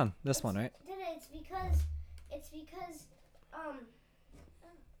 Join on. This one, right? Dada, it's because,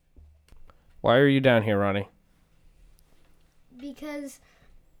 Why are you down here, Ronnie? because,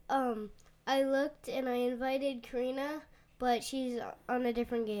 I looked and I invited Karina, but she's on a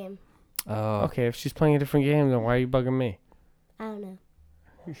different game. Oh. Okay, if she's playing a different game, then why are you bugging me? I don't know,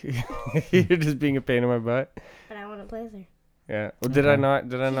 You're just being a pain in my butt. but I want to play with her. Yeah. Well, did I Okay. not?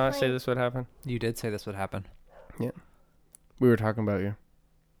 Did I She's not say playing- this would happen? You did say this would happen. We were talking about you.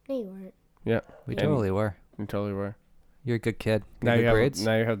 No, you weren't. We And- totally were. You totally were. You're a good kid. Now Good you have grades.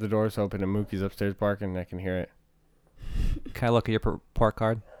 now you have the doors open and Mookie's upstairs barking and I can hear it. Can I look at your report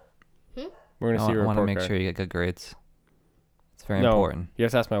card? We're gonna I see your want to report make card. sure you get good grades. It's very No. important. You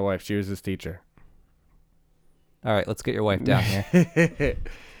have to ask my wife. She was his teacher. All right, let's get your wife down here.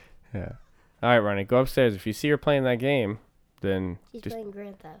 Yeah. All right, Ronnie, go upstairs. If you see her playing that game, then She's just playing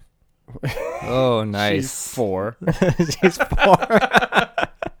Grand Theft. Oh, nice. She's 4. She's 4.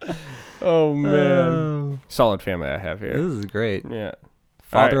 Oh man, Oh, solid family I have here. this is great. Yeah.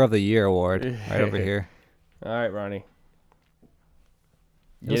 Father right. of the Year award right over here. All right, Ronnie.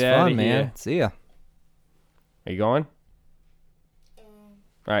 It was Get outta fun, man. here. See ya. Are you going?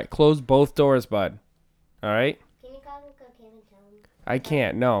 All right, close both doors, bud. All right. Can you call Luca Kim and tell him? I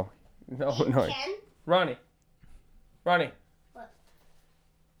can't. No. No. Ken? Ronnie.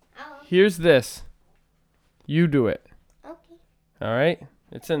 Oh, Here's this. You do it. okay. All right.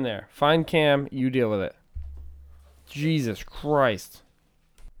 It's in there. Find Cam. You deal with it. Jesus Christ.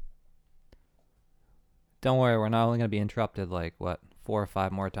 Don't worry, we're not only going to be interrupted like, 4 or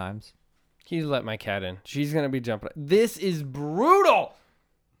 5 more times. He's let my cat in. She's going to be jumping. This is brutal.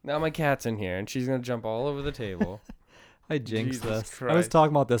 Now my cat's in here, and she's going to jump all over the table. I jinxed Jesus this. I was Christ.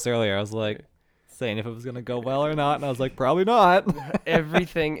 talking about this earlier. I was like, saying if it was going to go well or not, and I was like, probably not.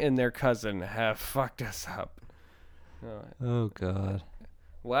 Everything and their cousin have fucked us up. Oh, God.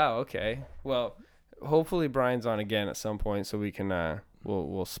 Wow, okay. Well, hopefully Brian's on again at some point so we can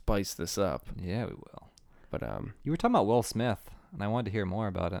we'll spice this up. Yeah, we will. But You were talking about Will Smith, and I wanted to hear more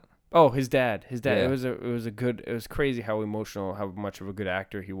about it. Oh, his dad. Yeah. It was crazy how much of a good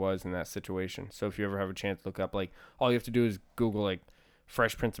actor he was in that situation. So if you ever have a chance to look up, like, all you have to do is Google, like,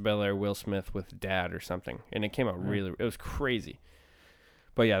 Fresh Prince of Bel-Air, Will Smith with dad or something. And it came out it was crazy.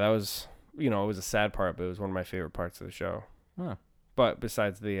 But yeah, that was, it was a sad part, but it was one of my favorite parts of the show. Huh. But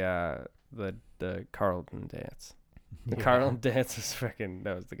besides the Carlton dance. The Carlton dance is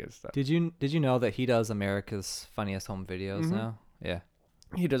that was the good stuff. Did you know that he does America's Funniest Home Videos now? Yeah.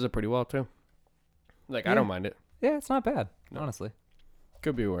 He does it pretty well too. Like, I don't mind it. Yeah, it's not bad, honestly.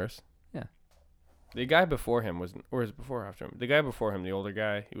 Could be worse. Yeah. The guy before him or is it before or after him? The guy before him, the older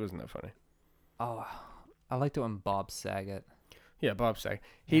guy, he wasn't that funny. Oh, I liked it when Bob Saget. Yeah, Bob Saget.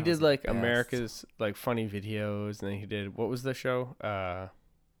 He That was did the like best. America's like funny videos, and then he did, what was the show?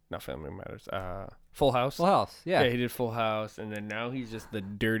 Not Family Matters. Full House. Full House, yeah. Yeah, he did Full House, and then now he's just the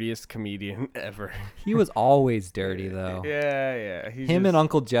dirtiest comedian ever. He was always dirty, though. Yeah. Him and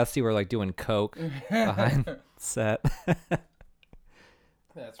Uncle Jesse were like doing coke behind set.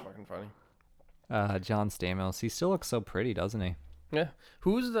 That's fucking funny. John Stamos. He still looks so pretty, doesn't he? Yeah.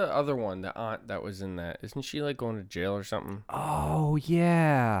 Who's the other one? The aunt that was in that? Isn't she like going to jail or something? Oh,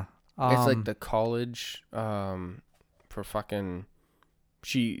 yeah. It's like the college for fucking...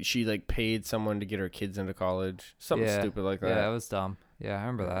 She like paid someone to get her kids into college. Something stupid like that. Yeah, it was dumb. Yeah, I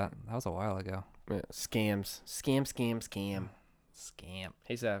remember that. That was a while ago. Yeah. Scams. Scam.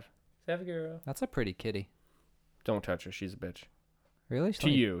 Hey, Sav. Sav girl. That's a pretty kitty. Don't touch her. She's a bitch. Really? To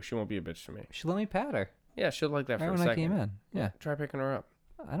you. She won't be a bitch to me. She let me pat her. Yeah, she'll like that for Right a when second. I came in. Yeah. Try picking her up.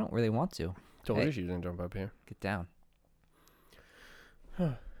 I don't really want to. Told Hey. you she was going to jump up here. Get down.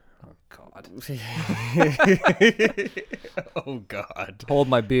 Oh, God. Oh, God. Hold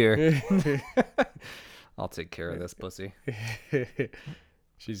my beer. I'll take care of this pussy.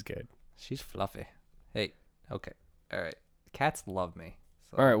 She's good. She's fluffy. Hey, okay. All right. Cats love me.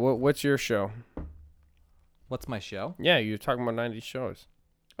 So. All right, what's your show? What's my show? Yeah, you're talking about 90s shows.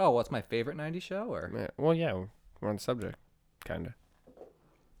 Oh, what's my favorite 90s show? Or Yeah. Well, yeah, we're on the subject, kind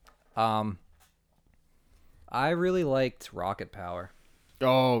of. I really liked Rocket Power.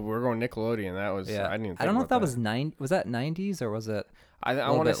 Oh, we're going Nickelodeon. That was Yeah. I didn't even think I don't know if about that was was that 90s or was it I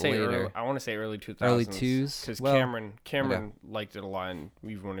little want to bit say later. I want to say early 2000s. Early 2000s? Because Well, Cameron liked it a lot, and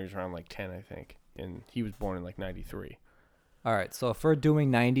even when he was around like 10, I think, and he was born in like 93. All right, so if we're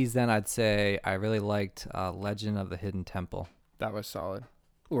doing 90s, then I'd say I really liked Legend of the Hidden Temple. That was solid.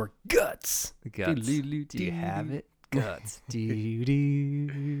 Or Guts. Guts. Do you have it? Guts. Yeah,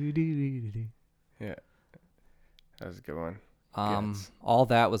 that was a good one. Guts. All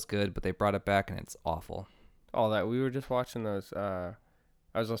that was good, but they brought it back and it's awful. All that we were just watching those.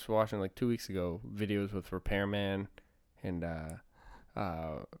 I was also watching like 2 weeks ago videos with Repairman and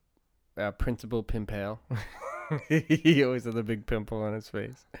Principal Pimpale. He always had a big pimple on his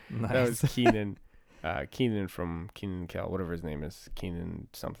face. Nice. That was Keenan. Keenan from Keenan and Kel, whatever his name is. Keenan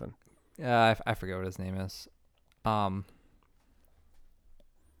something. I forget what his name is.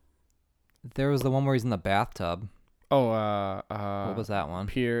 There was the one where he's in the bathtub. Oh, What was that one?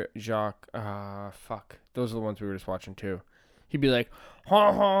 Pierre Jacques. Fuck. Those are the ones we were just watching too. He'd be like,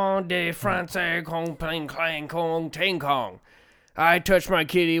 "Ha ha de France kong plang clang kong tang kong. I touched my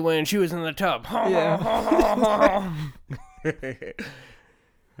kitty when she was in the tub." Ha Yeah. ha ha ha ha.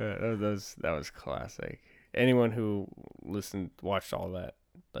 That was classic. Anyone who watched all that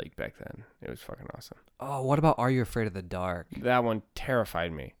like back then, it was fucking awesome. Oh, what about Are You Afraid of the Dark? That one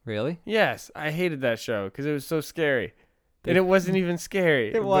terrified me. Really? Yes, I hated that show because it was so scary. And it wasn't even scary.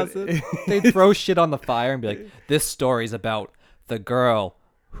 It but- wasn't. They'd throw shit on the fire and be like, "This story's about the girl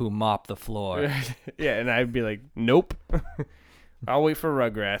who mopped the floor." Yeah, and I'd be like, "Nope." I'll wait for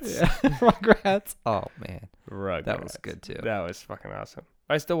Rugrats. Yeah. Rugrats. Oh man, Rugrats. that was good too. That was fucking awesome.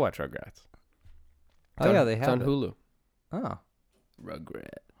 I still watch Rugrats. Oh yeah, they It's have on it. Hulu. Oh,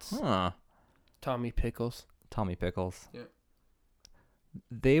 Rugrats. huh. Tommy Pickles. Tommy Pickles. Yeah.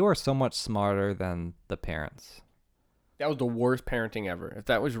 They were so much smarter than the parents. That was the worst parenting ever. If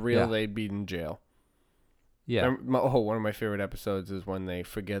that was real, Yeah. they'd be in jail. Yeah. One of my favorite episodes is when they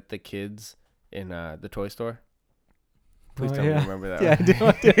forget the kids in the toy store. Please Oh, tell me yeah. you remember that Yeah,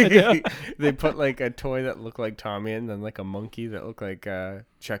 one. I do. They put like a toy that looked like Tommy and then like a monkey that looked like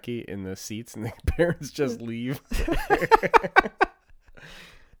Chucky in the seats, and the parents just leave.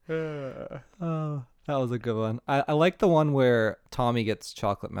 Oh, that was a good one. I like the one where Tommy gets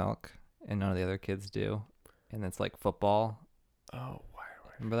chocolate milk and none of the other kids do, and it's like football. Oh, why?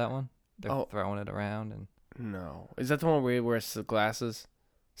 Remember that one? They're Oh. throwing it around and. No. Is that the one where he wears sunglasses?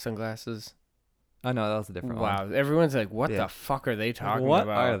 Oh no, that was a different one. Wow. Everyone's like, what Yeah. the fuck are they talking What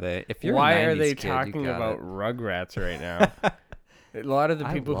about? are they? If you're Why a 90s are they kid, you talking got about it. Rugrats right now? A lot of the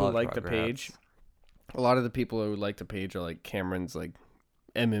I people who love like the page, Rugrats. a lot of the people who like the page are like Cameron's like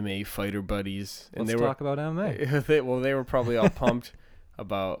MMA fighter buddies, and Let's they talk about MMA. they were probably all pumped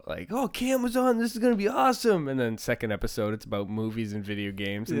about like, oh, Cam was on, this is gonna be awesome, and then second episode it's about movies and video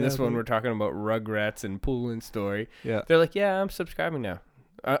games, and Yeah, this one dude. we're talking about Rugrats and Poulin's story. Yeah. They're like, yeah, I'm subscribing now,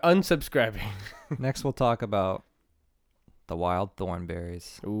 unsubscribing. Next, we'll talk about the wild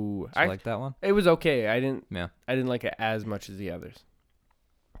thornberries. Ooh, Did you like that one? it was okay. I didn't like it as much as the others.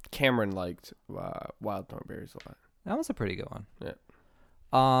 Cameron liked Wild Thornberries a lot. That was a pretty good one. Yeah.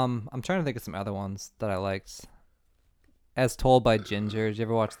 I'm trying to think of some other ones that I liked. As Told by Ginger. Did you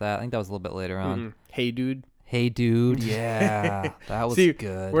ever watch that? I think that was a little bit later on. Mm-hmm. Hey, dude. Hey, dude. Yeah, that was See,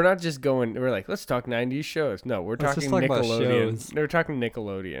 good. We're not just going. We're like, let's talk '90s shows. No, we're Let's talking just talk about Nickelodeon. shows. We're talking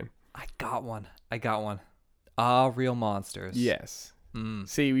Nickelodeon. I got one. Real Monsters. Yes. Mm.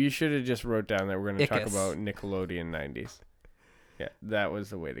 See, you should have just wrote down that we're going to talk Icus. about Nickelodeon '90s. Yeah, that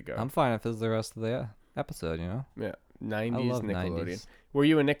was the way to go. I'm fine if this is the rest of the episode, you know? Yeah, I '90s love Nickelodeon. 90s. Were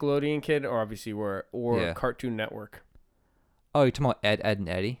you a Nickelodeon kid, or obviously Yeah. Cartoon Network? Oh, you're talking about Ed, and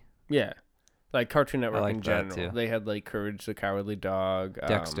Eddie? Yeah, like Cartoon Network like in that, general. too. They had like Courage the Cowardly Dog,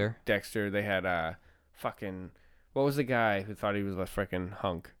 Dexter. Dexter. They had fucking what was the guy who thought he was a freaking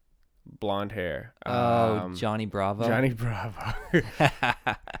hunk, blonde hair? Johnny Bravo. Johnny Bravo.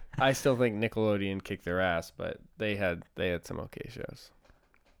 I still think Nickelodeon kicked their ass, but they had some okay shows.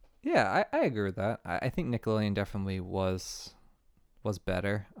 Yeah, I agree with that. I think Nickelodeon definitely was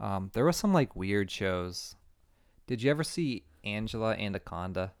better. There were some like weird shows. Did you ever see Angela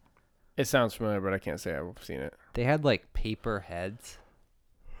Anaconda? It sounds familiar, but I can't say I've seen it. They had like paper heads.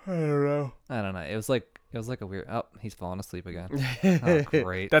 I don't know. I don't know. It was like a weird. Oh, he's falling asleep again. Oh,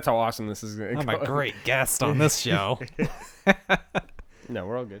 great. That's how awesome this is. I'm a great guest on this show. No,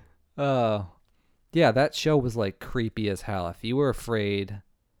 we're all good. Yeah, that show was like creepy as hell. If you were afraid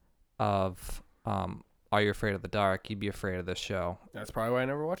of Are You Afraid of the Dark, you'd be afraid of this show. That's probably why I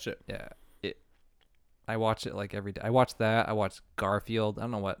never watched it. Yeah. I watch it like every day. I watched that. I watched Garfield. I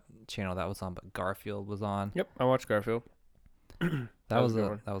don't know what channel that was on, but Garfield was on. Yep, I watched Garfield. That was a good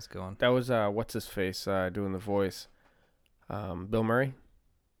one. that was a good one. That was what's his face doing the voice. Bill Murray.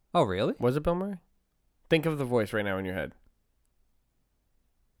 Oh, really? Was it Bill Murray? Think of the voice right now in your head.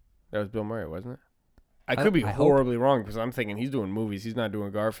 That was Bill Murray, wasn't it? I could be I hope- horribly wrong because I'm thinking he's doing movies. He's not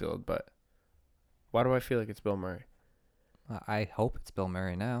doing Garfield, but why do I feel like it's Bill Murray? I hope it's Bill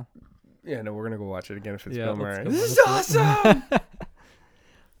Murray now. Yeah, no, we're gonna go watch it again if it's Yeah, Bill let's Murray. go This is watch it. awesome.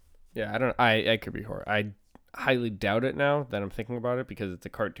 Yeah, I don't. I could be horrible. I highly doubt it now that I'm thinking about it because it's a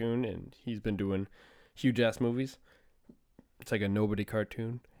cartoon and he's been doing huge ass movies. It's like a nobody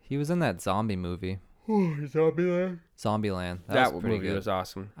cartoon. He was in that zombie movie, Zombieland. Zombieland. That was pretty movie good. was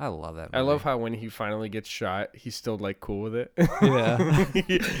awesome. I love that movie. I love how when he finally gets shot, he's still like cool with it. Yeah.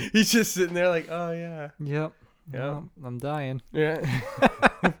 He's just sitting there like, oh yeah, Yep. Yeah. Well, I'm dying. yeah.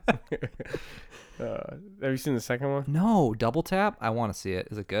 Have you seen the second one? No, Double Tap. I want to see it.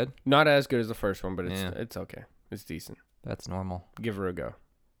 Is it good? Not as good as the first one, but Yeah. it's okay. It's decent. That's normal. Give her a go.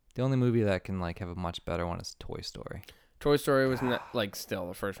 The only movie that can like have a much better one is Toy Story. Toy Story was not like still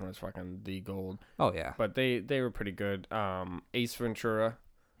the first one was fucking the gold, Oh yeah. but they were pretty good. Ace Ventura.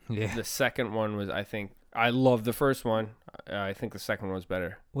 Yeah. The second one was I love the first one. I think the second one was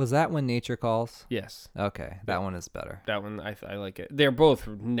better. Was that When Nature Calls? Yes, Okay, that one is better. that one I like it. They're both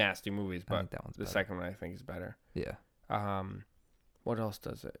nasty movies, I but think that one's the better. second one I think is better. Yeah. What else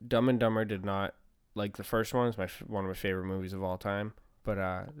does it? Dumb and Dumber did not like the first one. Is one of my favorite movies of all time, but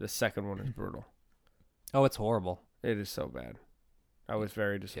the second one is brutal. Oh, it's horrible. It is so bad. I was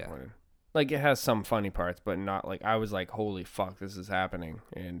very disappointed. Like it has some funny parts, but not like I was like, holy fuck, this is happening,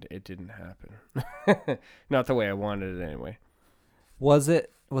 and it didn't happen. Not the way I wanted it anyway. Was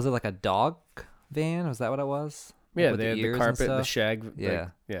it like a dog van? Was that what it was? Yeah, With they had the ears and carpet, the stuff? shag. Yeah.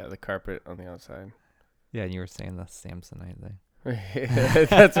 Yeah, the carpet on the outside. Yeah, and you were saying the Samsonite thing.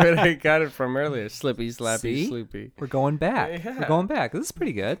 That's where I got it from earlier. Slippy, slappy, See? sloopy. We're going back. Yeah. We're going back. This is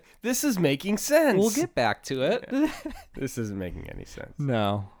pretty good. This is making sense. We'll get back to it. This isn't making any sense.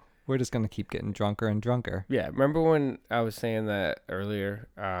 No. We're just going to keep getting drunker and drunker. Yeah, remember when I was saying that earlier?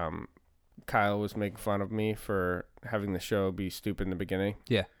 Kyle was making fun of me for having the show be stupid in the beginning.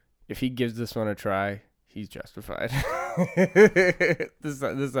 Yeah. If he gives this one a try, he's justified.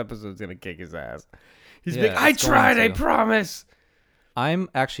 This episode's gonna kick his ass. He's Yeah, like, I it's going tried, I to. promise. I'm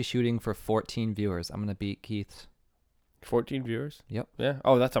actually shooting for 14 viewers. I'm going to beat Keith's 14 viewers? Yep. Yeah.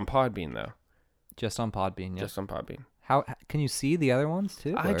 Oh, that's on Podbean though. just on Podbean. Yep. Just on Podbean. How can you see the other ones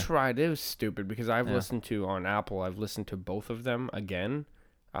too? I or- tried. It was stupid because I've Yeah. listened to on Apple. I've listened to both of them again,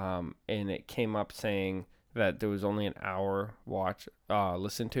 and it came up saying that there was only an hour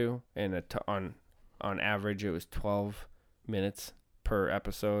listen to, and on average it was 12 minutes per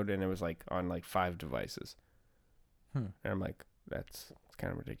episode, and it was like on like 5 devices. And I'm like, that's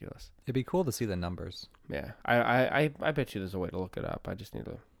kind of ridiculous. It'd be cool to see the numbers. Yeah, I bet you there's a way to look it up. I just need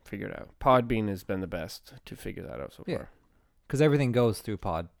to figure it out. Podbean has been the best to figure that out so far. Because everything goes through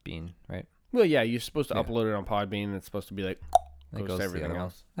Podbean, right? Well, yeah, you're supposed to upload it on Podbean, and it's supposed to be like It goes to everything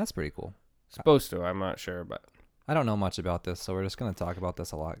else. That's pretty cool. Supposed to. I'm not sure, but I don't know much about this, so we're just going to talk about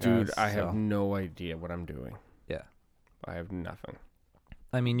this a lot, guys. dude, I have no idea what I'm doing. Yeah. I have nothing.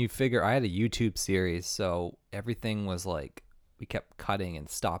 I mean, you figure I had a YouTube series, so everything was like we kept cutting and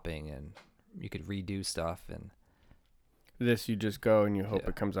stopping, and you could redo stuff, and This, you just go and you hope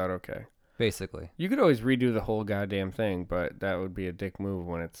it comes out okay. basically. You could always redo the whole goddamn thing, but that would be a dick move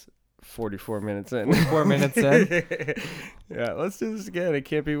when it's 44 minutes in. 44 minutes in? Yeah, let's do this again. It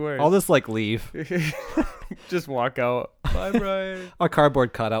can't be worse. I'll just like leave. Just walk out. Bye, Brian. Our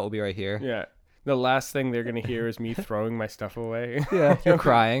cardboard cutout will be right here. Yeah. The last thing they're going to hear is me throwing my stuff away. Yeah, you're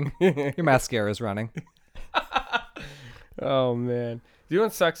crying. Your mascara's running. Oh, man. You know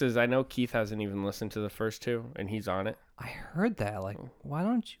what sucks is I know Keith hasn't even listened to the first 2, and he's on it. I heard that. Like, why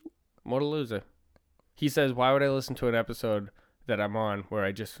don't you? What a loser. He says, why would I listen to an episode that I'm on where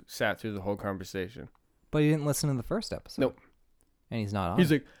I just sat through the whole conversation? But you didn't listen to the first episode. Nope. And he's not on.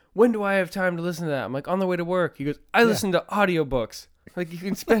 He's like, when do I have time to listen to that? I'm like, on the way to work. He goes, I listen to audiobooks. Like, you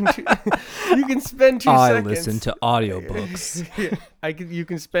can spend you can spend 2 I seconds. listen to audiobooks. You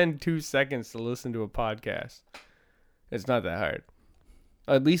can spend 2 seconds to listen to a podcast. It's not that hard.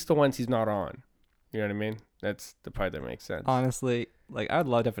 At least the ones he's not on. You know what I mean? That's the part that makes sense. Honestly, like, I'd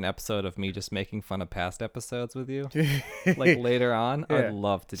love to have an episode of me just making fun of past episodes with you. Like, later on, Yeah. I'd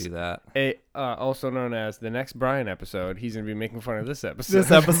love to do that. Also known as the next Brian episode, he's going to be making fun of this episode.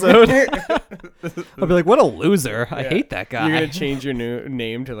 This episode? I'll be like, what a loser. I hate that guy. You're going to change your new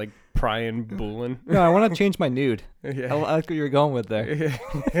name to, like, Brian Poulin. No, I want to change my nude. Yeah. I like what you were going with there.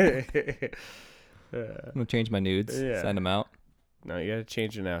 I'm I'm going to change my nudes. Yeah. Send them out. No, you got to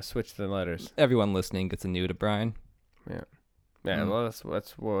change it now. Switch the letters. Everyone listening gets a nude of Brian. Yeah, well, that's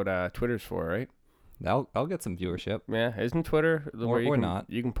what Twitter's for, right? I'll get some viewership. Yeah, isn't Twitter where you Or can, not.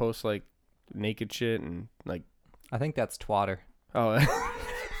 You can post like naked shit and like I think that's twatter.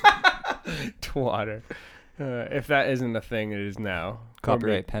 twatter. If that isn't a thing, it is now.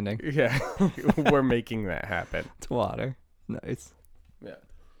 Copyright pending. Yeah, we're making that happen. Twatter. Nice. Yeah.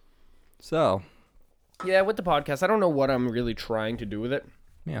 So. Yeah, with the podcast, I don't know what I'm really trying to do with it.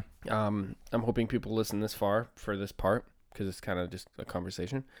 Yeah. I'm hoping people listen this far for this part because it's kind of just a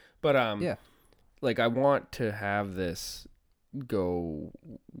conversation. But yeah. Like I want to have this go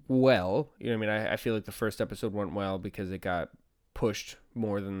well. You know what I mean? I feel like the first episode went well because it got pushed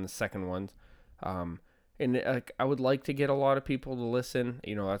more than the second one. And I would like to get a lot of people to listen.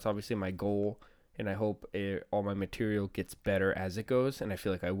 You know, that's obviously my goal. And I hope all my material gets better as it goes. And I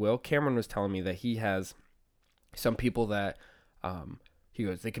feel like I will. Cameron was telling me that he has some people that, he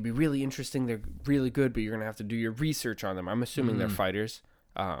goes, they could be really interesting. They're really good, but you're going to have to do your research on them. I'm assuming they're fighters.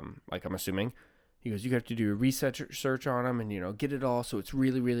 Like I'm assuming. He goes, you have to do your research on them and, you know, get it all so it's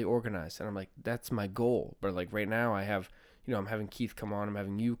really, really organized. And I'm like, that's my goal. But like right now I have, you know, I'm having Keith come on. I'm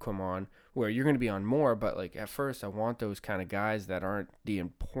having you come on where you're going to be on more. But like at first I want those kind of guys that aren't the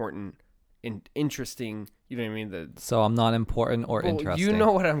important interesting, you know what I mean? So I'm not important or interesting. You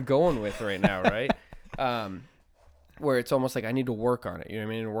know what I'm going with right now, right? Where it's almost like I need to work on it, you know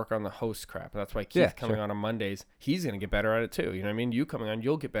what I mean? Work on the host crap. That's why Keith coming on Mondays, he's going to get better at it too. You know what I mean? You coming on,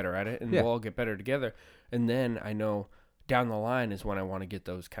 you'll get better at it, and we'll all get better together. And then I know down the line is when I want to get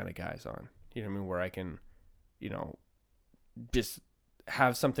those kind of guys on. You know what I mean? Where I can, you know, just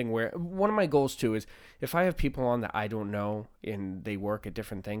have something where one of my goals too is if I have people on that I don't know and they work at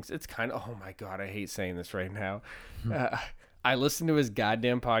different things, it's kind of, oh my God, I hate saying this right now. I listen to his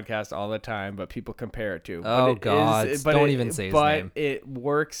goddamn podcast all the time, but people compare it to. Oh God, don't even say his name. But it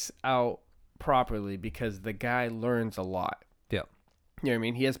works out properly because the guy learns a lot. Yeah. You know what I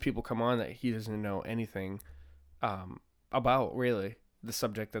mean? He has people come on that he doesn't know anything about really the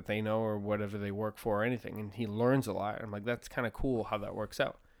subject that they know or whatever they work for or anything. And he learns a lot. I'm like, that's kind of cool how that works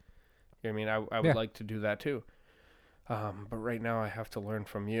out. You know what I mean? I would like to do that too. But right now I have to learn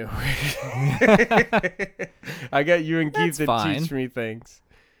from you. I got you and Keith that teach me things.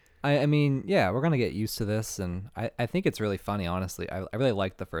 I mean, yeah, we're going to get used to this. And I think it's really funny, honestly. I really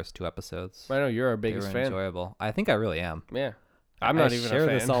liked the first 2 episodes. I know you're our biggest They were fan. enjoyable. I think I really am. Yeah. I'm not even a fan. I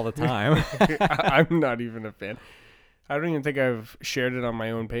share this all the time. I'm not even a fan. I don't even think I've shared it on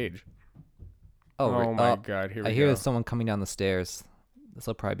my own page. Oh my God. Here we go. I hear there's someone coming down the stairs. This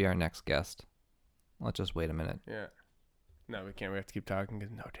will probably be our next guest. Let's just wait a minute. Yeah. No, we can't. We have to keep talking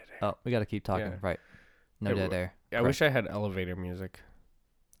because no dead air. Oh, we got to keep talking. Yeah. Right. No dead air. I wish I had elevator music.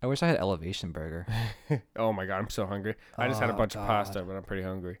 I wish I had elevation burger. Oh my god, I'm so hungry. I just had a bunch of pasta, God. but I'm pretty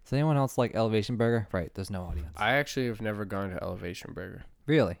hungry. Does anyone else like elevation burger? Right. There's no audience. I actually have never gone to Elevation Burger.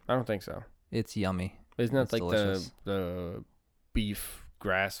 Really? I don't think so. It's yummy. Isn't that It's like delicious. the beef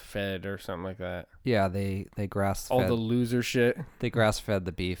grass fed or something like that? Yeah, they grass All fed. the loser shit. They grass fed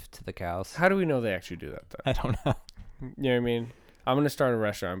the beef to the cows. How do we know they actually do that though? I don't know. You know what I mean? I'm gonna start a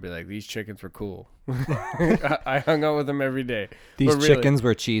restaurant and be like, these chickens were cool. I hung out with them every day. These But really- chickens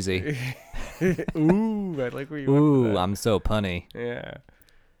were cheesy. Ooh, I like where you went with Ooh, that. I'm so punny. Yeah.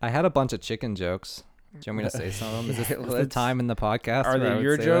 I had a bunch of chicken jokes. Do you want me to say some of them? Is this Yeah, is the let's- time in the podcast? Are where I they would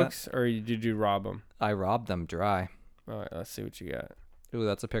your say jokes or did you rob them? that? I robbed them dry. All right, let's see what you got. Ooh,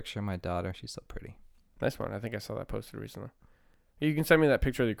 that's a picture of my daughter. She's so pretty. Nice one. I think I saw that posted recently. You can send me that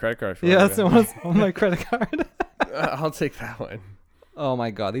picture of your credit card. If you Yeah, want that's the one on my credit card. I'll take that one. Oh my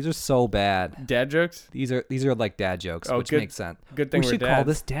god, these are so bad. Dad jokes? These are like dad jokes, Oh, which good- makes sense. Good thing We we're should dads. call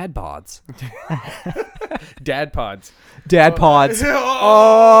this dad pods. Dad pods. Dad pods.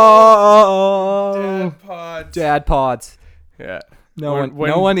 Oh, Oh, Dad pods. dad pods. Yeah. No When- one,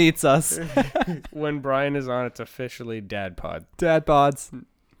 no one eats us. When Brian is on, it's officially Dad pod. Dad pods.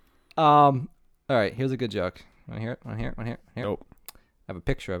 All right, here's a good joke. Want to hear it? Want to hear it? Want to hear it? Here. Nope. I have a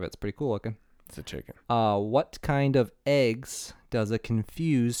picture of it. It's pretty cool looking. It's a chicken. What kind of eggs does a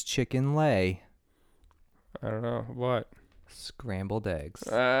confused chicken lay? I don't know. What? Scrambled eggs.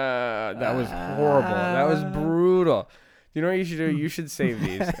 That was horrible. That was brutal. You know what you should do? You should save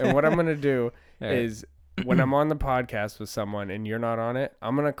these. And what I'm going to do All right. is when I'm on the podcast with someone and you're not on it,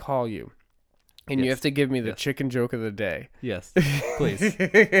 I'm going to call you. And you Yes. have to give me the Yes. chicken joke of the day. Yes, please.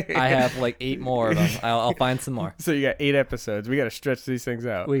 I have like 8 more of them. I'll find some more. So you got 8 episodes. We got to stretch these things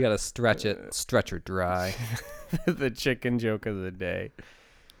out. We gotta stretch her dry. The chicken joke of the day.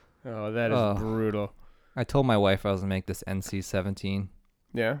 Oh, that is Oh. brutal. I told my wife I was gonna make this NC-17,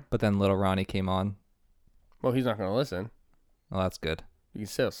 Yeah? but then little Ronnie came on. Well, he's not going to listen. Well, that's good. You can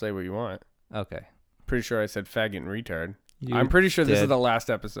still say what you want. Okay. Pretty sure I said faggot and retard. You I'm pretty sure this is did. the last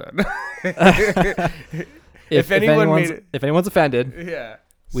episode. if anyone if anyone's offended, Yeah.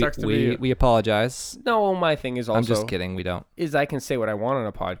 we Sucks to be you. we apologize. No, my thing is also I'm just kidding. We don't. is I can say what I want on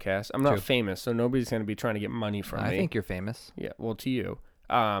a podcast. I'm not True. famous, so nobody's going to be trying to get money from I me. think you're famous. Yeah, well, to you.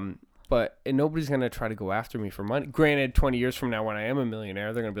 But nobody's going to try to go after me for money. Granted, 20 years from now when I am a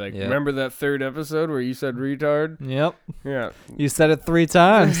millionaire, they're going to be like, Yeah. remember that 3rd episode where you said retard? Yep. Yeah. You said it 3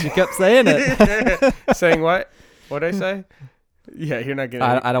 times. You kept saying it. Saying what? What'd I say? Yeah, you're not getting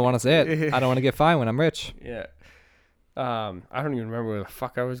I don't want to say it. I don't want to get fined when I'm rich. Yeah. I don't even remember where the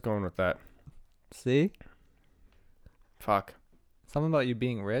fuck I was going with that. See? Fuck. Something about you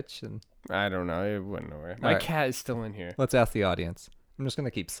being rich, and I don't know. It went nowhere. My Alright. cat is still in here. let's ask the audience. I'm just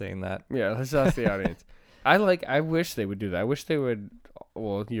gonna keep saying that. Yeah, let's ask the audience. I wish they would do that. I wish they would.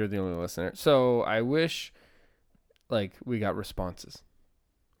 Well, you're the only listener. So I wish, like, we got responses.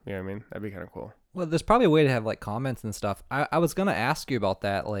 You know what I mean? That'd be kind of cool. Well, there's probably a way to have like comments and stuff. I was gonna ask you about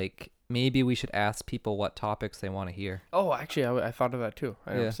that. Like, maybe we should ask people what topics they want to hear. Oh, actually, I thought of that too.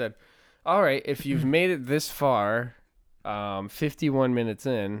 I never Yeah. said, all right, if you've made it this far, 51 minutes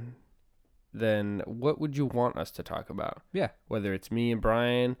in, then what would you want us to talk about? Yeah. Whether it's me and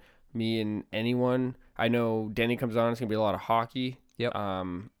Brian, me and anyone. I know Denny comes on. It's going to be a lot of hockey. Yep.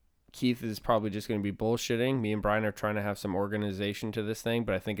 Keith is probably just going to be bullshitting. Me and Brian are trying to have some organization to this thing,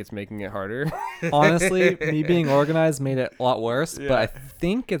 but I think it's making it harder. Honestly, me being organized made it a lot worse, but I Yeah.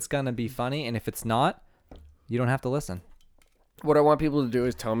 think it's gonna be funny. And if it's not, you don't have to listen. What I want people to do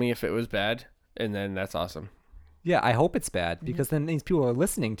is tell me if it was bad, and then that's awesome. Yeah, I hope it's bad because then these people are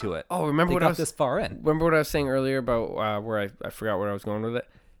listening to it. Oh, remember They what I got was this far in. Remember what I was saying earlier about where I forgot where I was going with it?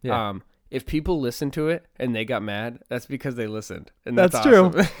 Yeah. If people listened to it and they got mad, that's because they listened. And That's that's, true.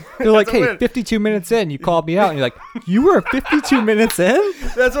 awesome. They're like, That's a hey, win. 52 minutes in, you called me out, and you're like, you were 52 minutes in?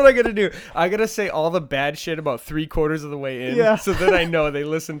 That's what I gotta do. I gotta say all the bad shit about 3/4 of the way in, Yeah. so that I know they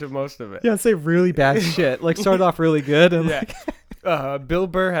listened to most of it. Yeah, say really bad shit. Like, start off really good. And Yeah. Bill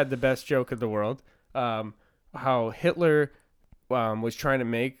Burr had the best joke in the world. How Hitler was trying to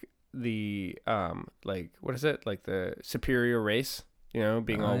make the what is it, like the superior race,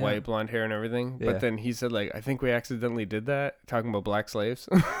 being Oh, all yeah. white, blonde hair and everything. Yeah. But then he said, like, I think we accidentally did that, talking about black slaves.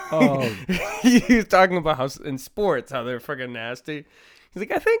 Oh. He was talking about how in sports how they're fucking nasty. He's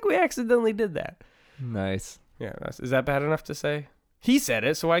like, I think we accidentally did that. Nice. Yeah, is that bad enough to say? He said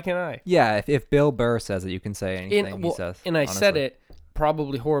it, so why can't I? Yeah, if Bill Burr says it, you can say anything he says. And I said honestly. it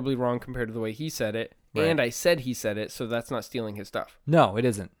probably horribly wrong compared to the way he said it. Right. And I said he said it, so that's not stealing his stuff. No, it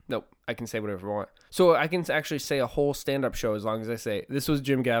isn't. Nope, I can say whatever I want. So I can actually say a whole stand-up show as long as I say, this was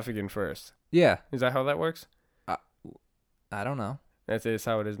Jim Gaffigan first. Yeah. Is that how that works? I don't know. That's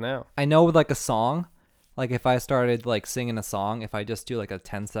how it is now. I know with like a song, like if I started like singing a song, if I just do like a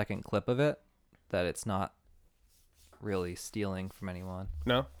 10-second clip of it, that it's not really stealing from anyone.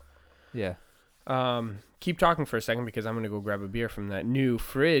 No? Yeah. Keep talking for a second because I'm going to go grab a beer from that new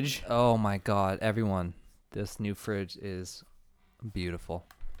fridge. Oh my God, everyone. This new fridge is beautiful.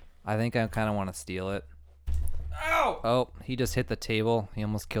 I think I kind of want to steal it. Ow! Oh, he just hit the table. He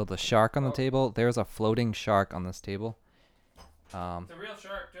almost killed the shark on the table. There's a floating shark on this table. It's a real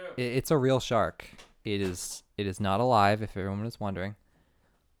shark, too. It's a real shark. It is not alive, if everyone is wondering.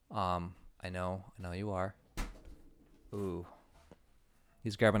 I know you are. Ooh.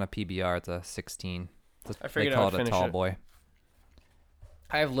 He's grabbing a PBR. It's a 16. I figured they call I would it a finish tall it. boy.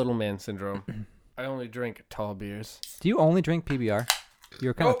 I have little man syndrome. I only drink tall beers. Do you only drink PBR? You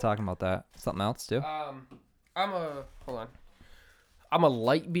were kind of Nope. talking about that. Something else, too? Hold on. I'm a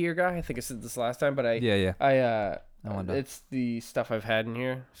light beer guy. I think I said this last time, but Yeah. I wonder. It's the stuff I've had in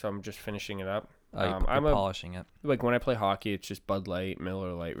here, so I'm just finishing it up. You're I'm polishing it. like when I play hockey, it's just Bud Light,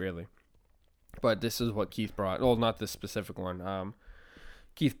 Miller Light, really. But this is what Keith brought. Well, not this specific one.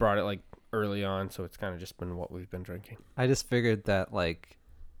 Keith brought it like early on, so it's kind of just been what we've been drinking. I just figured that, like,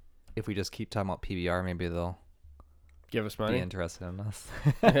 if we just keep talking about PBR, maybe they'll Give us be money. interested in us.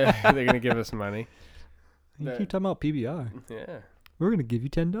 They're gonna give us money. You keep talking about PBR. Yeah. We're going to give you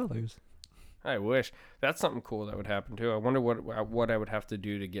 $10. I wish. That's something cool that would happen too. I wonder what I would have to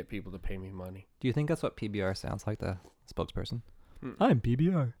do to get people to pay me money. Do you think that's what PBR sounds like, the spokesperson? Hmm. I'm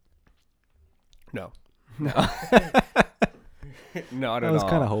PBR. No. No. Not I at was all.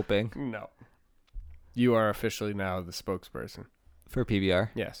 kind of hoping. No. You are officially now the spokesperson. For PBR?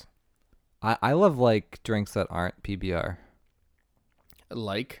 Yes. I love, like, drinks that aren't PBR.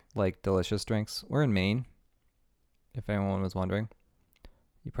 Like? Like, delicious drinks. We're in Maine, if anyone was wondering.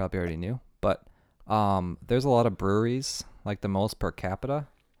 You probably already knew. But there's a lot of breweries, like the most per capita.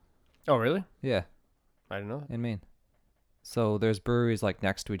 Oh, really? Yeah, I didn't know that. in Maine. So there's breweries, like,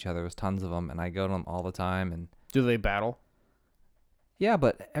 next to each other. There's tons of them, and I go to them all the time. And Do they battle? yeah,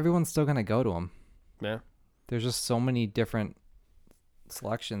 but everyone's still going to go to them. Yeah. There's just so many different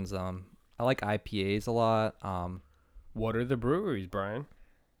selections. I like IPAs a lot. What are the breweries, Brian?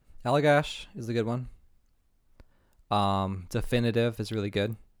 Allagash is a good one. Definitive is really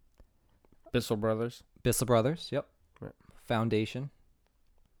good. Bissell Brothers. Bissell Brothers, yep. Right. Foundation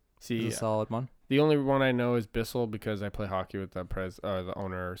See, is a solid one. the only one I know is Bissell because I play hockey with the the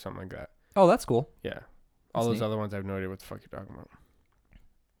owner or something like that. Oh, that's cool. Yeah. All That's those neat. other ones I have no idea what the fuck you're talking about.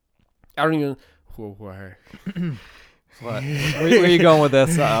 I don't even. What? Where are you going with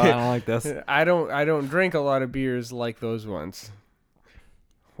this? I don't like this. I don't drink a lot of beers like those ones.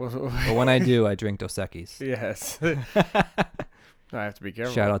 But when I do, I drink Dos Equis. Yes. I have to be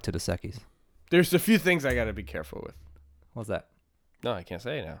careful. Shout out to Dos Equis. There's a few things I got to be careful with. What's that? No, I can't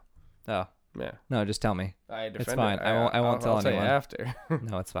say now. Oh, Yeah. no, just tell me. I defend It's fine. it. I won't tell I'll tell you anyone. after.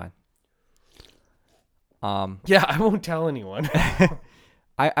 No, it's fine. Yeah, I won't tell anyone.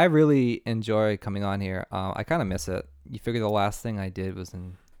 I really enjoy coming on here. I kind of miss it. You figure the last thing I did was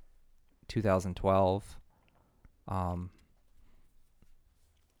in 2012. And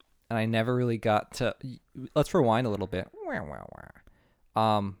I never really got to. Let's rewind a little bit.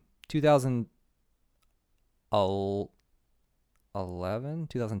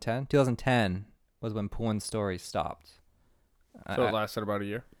 2010 was when Poulin's story stopped. So it lasted about a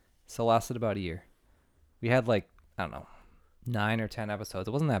year. So it lasted about a year. We had like, I don't know, 9 or 10 episodes.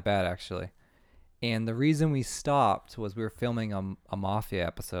 It wasn't that bad, actually. And the reason we stopped was we were filming a Mafia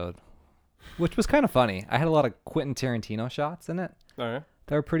episode, which was kind of funny. I had a lot of Quentin Tarantino shots in it. Oh, yeah?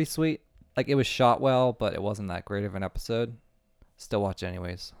 They were pretty sweet. Like, it was shot well, but it wasn't that great of an episode. Still watch it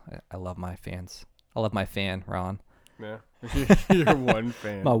anyways. I love my fans. I love my fan, Ron. Yeah. You're one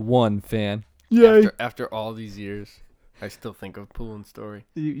fan. My one fan. After all these years, I still think of Poulin's story.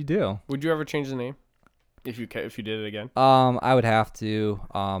 You do. Would you ever change the name? If you did it again? I would have to.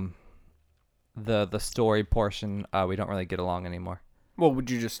 The story portion, we don't really get along anymore. Well, would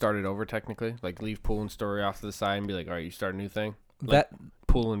you just start it over technically? Like leave Poulin's story off to the side and be like, all right, you start a new thing? Like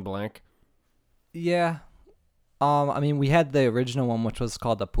Poulin blank? Yeah. I mean, we had the original one, which was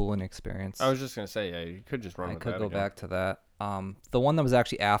called the Poulin Experience. I was just going to say, yeah, you could just run I with could that go again. back to that. The one that was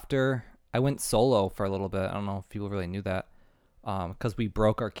actually after, I went solo for a little bit. I don't know if people really knew that. Because we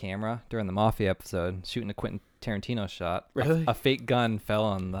broke our camera during the Mafia episode, shooting a Quentin Tarantino shot. Really? A fake gun fell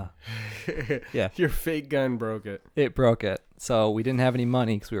on the... Yeah. Your fake gun broke it. It broke it. So we didn't have any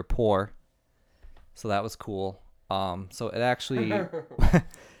money because we were poor. So that was cool. So it actually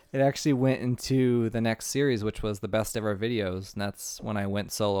it actually went into the next series, which was the best ever videos, and that's when I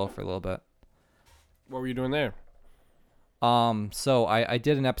went solo for a little bit. What were you doing there? So I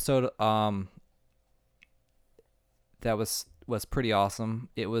did an episode that was pretty awesome.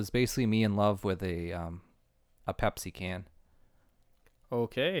 It was basically me in love with a Pepsi can.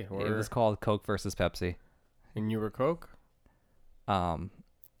 Okay. It was called Coke versus Pepsi. And you were Coke?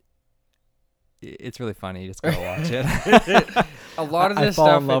 It's really funny. You just gotta watch it. A lot of I this fall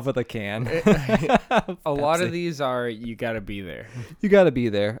stuff. in love with a can. A lot of Pepsi. these are you got to be there. You gotta be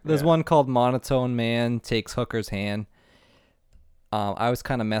there. There's Yeah. one called Monotone Man Takes Hooker's Hand. I was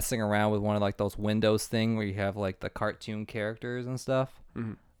kind of messing around with one of like those Windows thing where you have like the cartoon characters and stuff.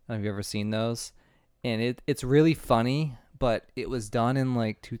 Mhm. Have you ever seen those? And it's really funny, but it was done in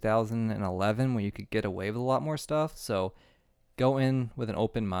like 2011 where you could get away with a lot more stuff. So go in with an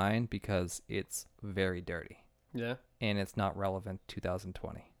open mind because it's very dirty Yeah. and it's not relevant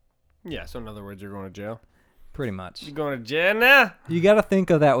 2020. Yeah. So in other words, you're going to jail. Pretty much. You're going to jail now. You got to think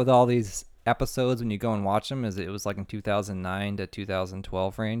of that with all these episodes when you go and watch them, as it was like in 2009 to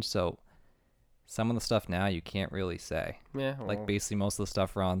 2012 range. So some of the stuff now you can't really say. Yeah. Like basically most of the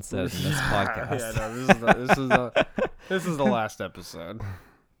stuff Ron said in this podcast. Yeah, no, this is the last episode.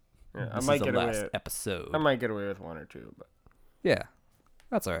 Yeah, This I might is the get last away. episode. I might get away with one or two, but Yeah,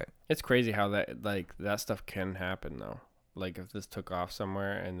 that's all right. it's crazy how that stuff can happen though. Like if this took off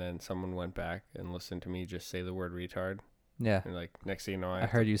somewhere and then someone went back and listened to me just say the word retard, Yeah, and like next thing you know, I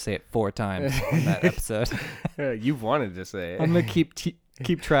heard you say it 4 times in that episode. you've wanted to say it. I'm gonna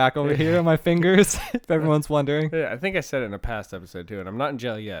keep track over here on my fingers if everyone's wondering. Yeah, I think I said it in a past episode too, and I'm not in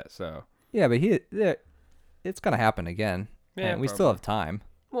jail yet, so Yeah, but it's gonna happen again. yeah, And we still have time.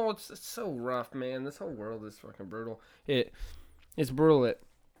 Well, it's so rough, man. This whole world is fucking brutal. It's brutal that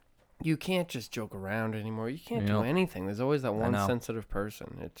you can't just joke around anymore. You can't do Yep. anything. There's always that one know. sensitive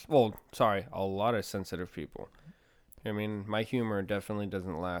person. A lot of sensitive people. I mean, my humor definitely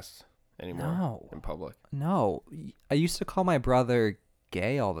doesn't last anymore No. in public. No, I used to call my brother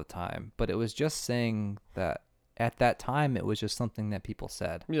gay all the time, but it was just saying that at that time it was just something that people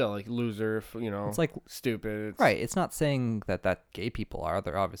said. Yeah, like loser, It's like stupid. right. It's not saying that gay people are.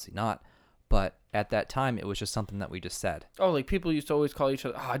 They're obviously not. But at that time, it was just something that we just said. Oh, like people used to always call each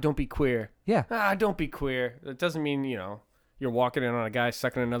other, don't be queer. Yeah. Don't be queer. It doesn't mean, you're walking in on a guy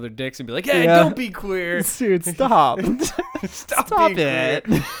sucking another dicks and be like, hey, Yeah. don't be queer. Dude, stop. Stop being it.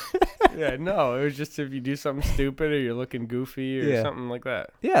 queer. Yeah, no, it was just if you do something stupid or you're looking goofy or Yeah. something like that.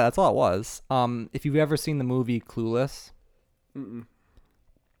 Yeah, that's all it was. If you've ever seen the movie Clueless, Mm-mm.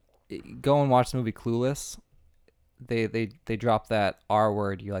 go and watch the movie Clueless. They drop that R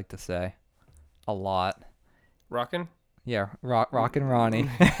word you like to say a lot. Rockin'? Yeah, rock and Ronnie.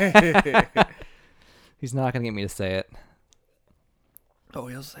 He's not gonna get me to say it. Oh,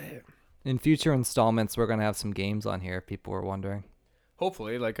 he'll say it. In future installments, we're gonna have some games on here. If people were wondering.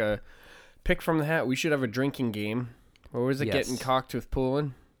 Hopefully, like a pick from the hat. We should have a drinking game. Or was it Yes. getting cocked with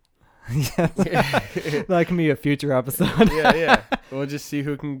Poulin? Yes. That can be a future episode. Yeah. We'll just see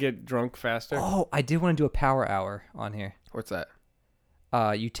who can get drunk faster. Oh, I did want to do a power hour on here. What's that?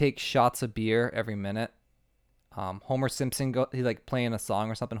 You take shots of beer every minute. Homer Simpson he's like playing a song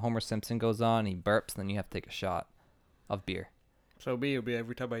or something. Homer Simpson goes on, he burps, then you have to take a shot of beer. So it'll be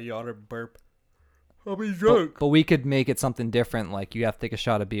every time I yawn or burp, I'll be drunk. But we could make it something different, like you have to take a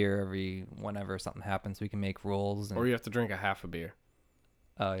shot of beer whenever something happens. We can make rules. Or you have to drink a half a beer.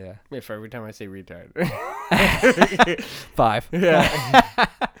 Oh yeah, If every time I say retard. 5. Yeah.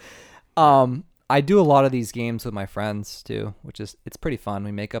 I do a lot of these games with my friends too, it's pretty fun.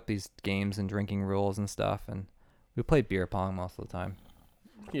 We make up these games and drinking rules and stuff, and we played beer pong most of the time.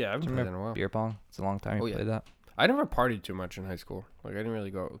 Yeah, I haven't Do you played in a remember while. beer pong? It's a long time you Oh, yeah. played that. I never partied too much in high school. Like I didn't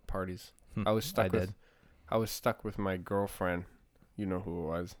really go out with parties. I was stuck with my girlfriend. You know who it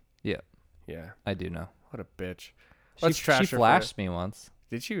was. Yeah. Yeah. I do know. What a bitch. She Let's trash her for flashed me once.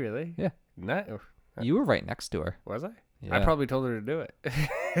 Did she really? Yeah. You were right next to her. Was I? Yeah. I probably told her to do it.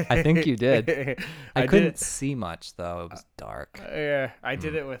 I think you did. I couldn't did see much though. It was dark. Yeah, I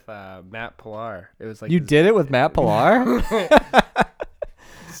did it with Matt Pilar. It was like You did it with Matt Pilar?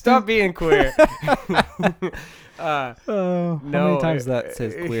 Stop being queer. How No, many times that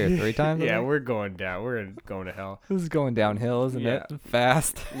says queer? 3 times? Yeah, we're going down. We're going to hell. This is going downhill, isn't Yeah. it?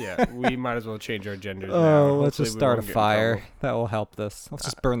 Fast. Yeah, we might as well change our genders now. Oh, let's Hopefully just we start a won't get in fire. trouble. That will help this. Let's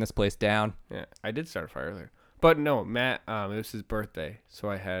just burn this place down. Yeah, I did start a fire earlier. But no, Matt, it was his birthday. So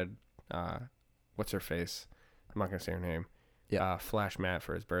I had, what's her face? I'm not going to say her name. Yeah. Flash Matt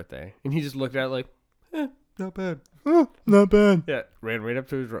for his birthday. And he just looked at it like, not bad. Oh, not bad. Yeah, ran right up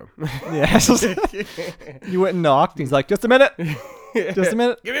to his room. Yeah. You went and knocked. He's like, just a minute. Just a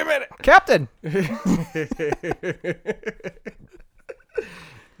minute. Give me a minute. Captain.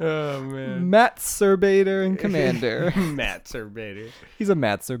 Oh, man. Masturbator and commander. Matt Serbater. He's a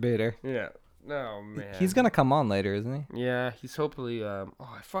masturbator. Yeah. Oh, man. He's going to come on later, isn't he? Yeah, he's hopefully... I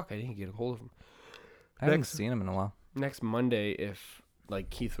didn't get a hold of him. I haven't seen him in a while. Next Monday, if,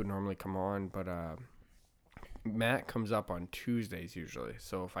 Keith would normally come on, but, Matt comes up on Tuesdays usually.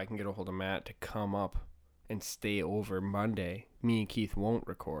 So if I can get a hold of Matt to come up and stay over Monday, me and Keith won't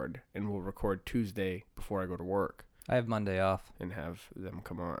record, and we'll record Tuesday before I go to work I have Monday off. and have them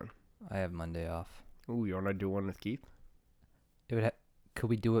come on. I have Monday off. Ooh, you want to do one with Keith? Could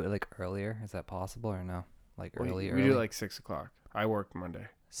we do it earlier? Is that possible or no? Early? We do it 6 o'clock. I work Monday.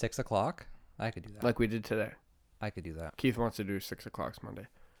 6 o'clock? I could do that. Like we did today. I could do that. Keith wants to do 6 o'clock Monday.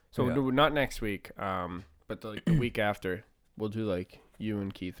 So Yeah. we'll do, not next week, but the week after, we'll do you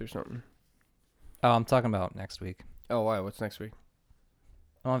and Keith or something. Oh, I'm talking about next week. Oh, why? What's next week?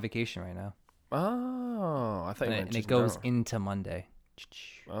 I'm on vacation right now. Oh, I thought you meant And just it goes in into Monday.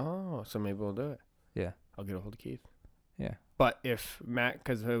 general. Oh, so maybe we'll do it. Yeah. I'll get a hold of Keith. Yeah. But if Matt,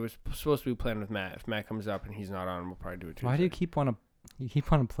 because it was supposed to be playing with Matt, if Matt comes up and he's not on, we'll probably do it Tuesday. Why do you keep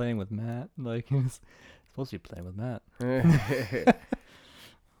on playing with Matt? He's supposed to be playing with Matt.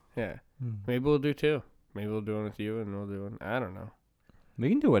 Yeah. Maybe we'll do two. Maybe we'll do one with you and we'll do one. I don't know. We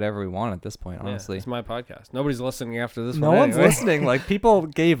can do whatever we want at this point, Yeah, honestly. it's my podcast. Nobody's listening after this No one. one's anyway. listening. People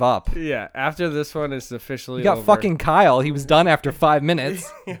gave up. Yeah, after this one is officially You got over. fucking Kyle. He was done after 5 minutes.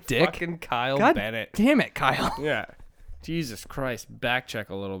 Dick. Fucking Kyle God Bennett. damn it, Kyle. Yeah. Jesus Christ. Back check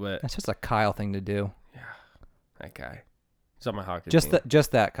a little bit. That's just a Kyle thing to do. That guy. He's on my hockey Just team.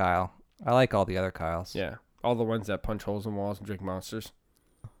 just that Kyle. I like all the other Kyles. Yeah. All the ones that punch holes in walls and drink Monsters.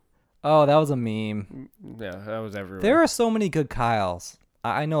 Oh, that was a meme. Yeah, that was everywhere. There are so many good Kyles.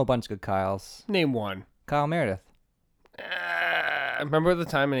 I know a bunch of good Kyles. Name one. Kyle Meredith. Remember the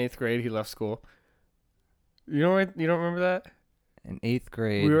time in 8th grade he left school? You don't remember that? In 8th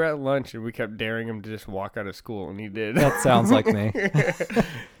grade. We were at lunch and we kept daring him to just walk out of school, and he did. That sounds like me.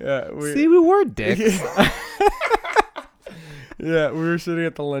 Yeah, See, we were dicks. Yeah, we were sitting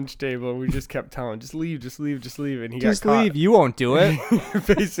at the lunch table and we just kept telling, just leave, just leave, just leave, and he Just got caught. leave. You won't do it.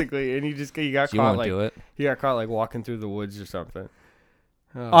 Basically, and he got You caught won't do it. he got caught walking through the woods or something.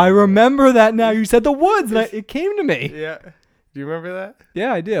 Oh, I man. remember that now. You said the woods, and it came to me. Yeah, do you remember that?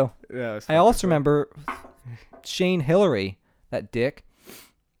 Yeah, I do. Yeah, it was I fucking also fun. remember Shane Hillary, that dick.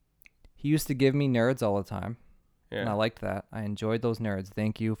 He used to give me nerds all the time, and I Yeah. liked that. I enjoyed those nerds.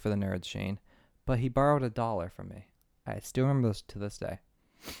 Thank you for the nerds, Shane. But he borrowed $1 from me. I still remember this to this day.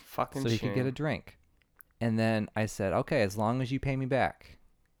 Fucking So he could get a drink. And then I said, okay, as long as you pay me back.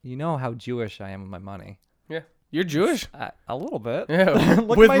 You know how Jewish I am with my money. Yeah, you're Jewish. A little bit. Yeah,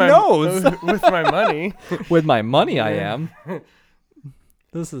 Look at my nose. with my money. With my money, I Yeah. am.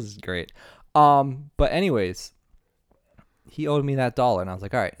 This is great. But anyways, he owed me that $1, and I was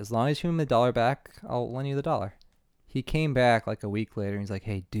like, all right, as long as you give me the $1 back, I'll lend you the $1. He came back a week later, and he's like,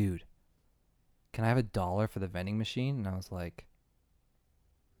 hey, dude, can I have $1 for the vending machine? And I was like,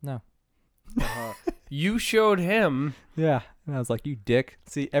 no. You showed him. Yeah. And I was like, you dick.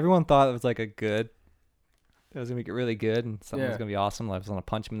 See, everyone thought it was a good. It was going to make it really good, and something was Yeah. going to be awesome. I was going to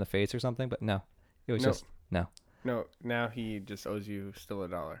punch him in the face or something, but no. It was Nope. just, no. No, now he just owes you still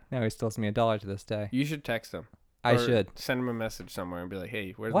 $1. Now he still owes me $1 to this day. You should text him. I Or should. send him a message somewhere and be like,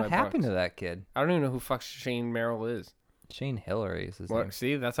 "Hey, where's What my happened bucks?" to that kid? I don't even know who fuck Shane Merrill is. Shane Hillary is his What? name.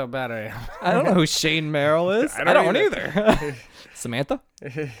 See, that's how bad I am. I don't know who Shane Merrill is. I I don't don't either. Samantha?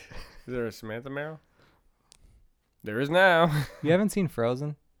 Is there a Samantha Merrill? There is now. You haven't seen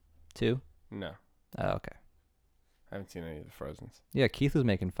Frozen 2? No, Oh, okay. I haven't seen any of the Frozens. Yeah, Keith was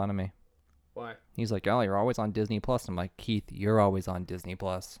making fun of me. Why? He's like, oh, you're always on Disney Plus. I'm like, Keith, you're always on Disney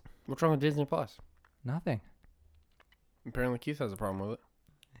Plus. What's wrong with Disney Plus? Nothing. Apparently, Keith has a problem with it.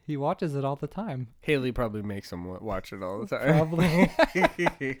 He watches it all the time. Haley probably makes him watch it all the time. Probably.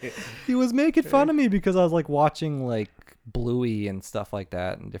 He was making fun of me because I was watching Bluey and stuff like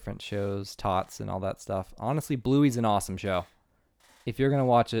that and different shows, Tots and all that stuff. Honestly, Bluey's an awesome show. If you're going to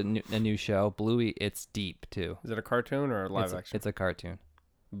watch a new show, Bluey, it's deep too. Is it a cartoon or a live action? It's a cartoon.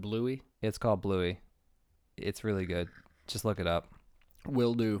 Bluey? It's called Bluey. It's really good. Just look it up.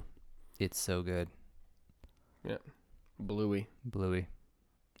 Will do. It's so good. Yeah. Bluey. Bluey.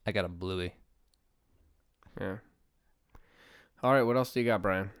 I got a Bluey. Yeah. All right, what else do you got,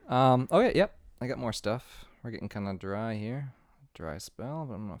 Brian? Okay, yep. I got more stuff. We're getting kind of dry here. Dry spell,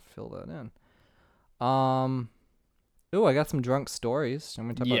 but I'm going to fill that in. Ooh, I got some drunk stories. I'm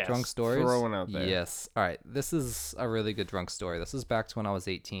going to talk about drunk stories. Throw one out there. Yes. All right. This is a really good drunk story. This is back to when I was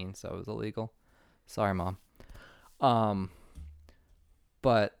 18, so it was illegal. Sorry, Mom.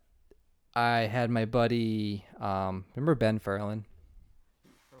 But I had my buddy, remember Ben Ferlin?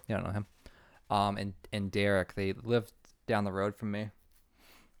 You don't know him. And Derek, they lived down the road from me.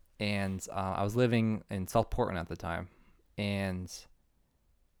 And I was living in South Portland at the time. And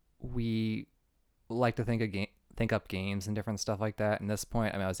we like to think up games and different stuff like that. And at this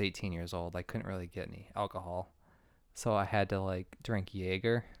point, I mean, I was 18 years old. I couldn't really get any alcohol. So I had to, like, drink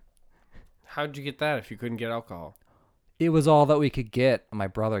Jaeger. How'd you get that if you couldn't get alcohol? It was all that we could get. My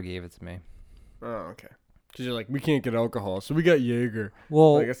brother gave it to me. Oh, okay. Because you're like, we can't get alcohol, so we got Jaeger.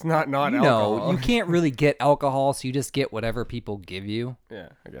 Well, like, it's not alcohol. No, you can't really get alcohol, so you just get whatever people give you. Yeah,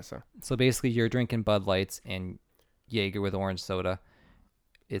 I guess so. So basically, you're drinking Bud Lights and Jaeger with orange soda.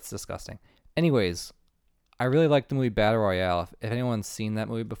 It's disgusting. Anyways, I really like the movie Battle Royale. If anyone's seen that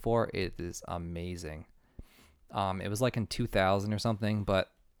movie before, it is amazing. It was like in 2000 or something, but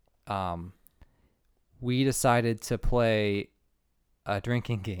we decided to play a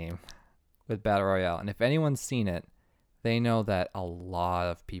drinking game with Battle Royale. And if anyone's seen it, they know that a lot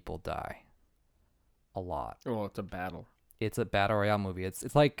of people die. A lot. Well, it's a battle. It's a Battle Royale movie.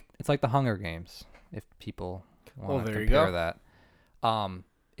 It's like the Hunger Games, if people want to there you compare go. that.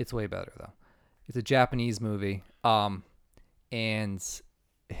 It's way better though. It's a Japanese movie. And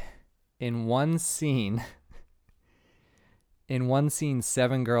in one scene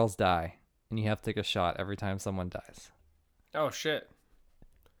 7 girls die, and you have to take a shot every time someone dies. Oh shit.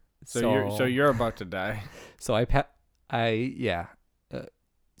 So you're about to die. So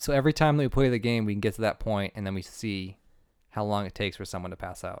so every time that we play the game, we can get to that point, and then we see how long it takes for someone to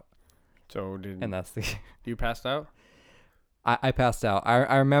pass out. And that's the. You passed out I passed out.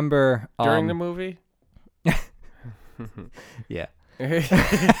 I remember during the movie. Yeah.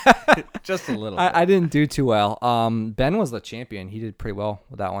 Just a little. I didn't do too well. Ben was the champion. He did pretty well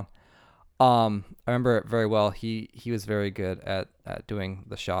with that one. I remember it very well. He was very good at doing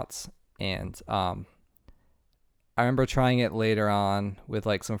the shots, and I remember trying it later on with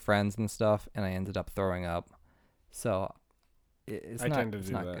like some friends and stuff, and I ended up throwing up. So it's not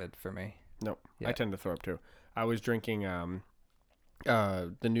good for me. Nope. Yeah. I tend to throw up too. I was drinking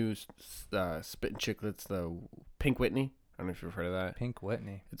the new Spit and Chicklets, the Pink Whitney. I don't know if you've heard of that. Pink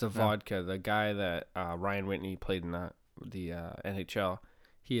Whitney. It's a vodka. The guy that Ryan Whitney played in the NHL,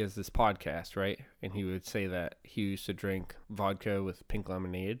 he has this podcast, right? And he would say that he used to drink vodka with pink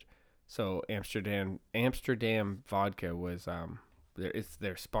lemonade. So Amsterdam vodka was it's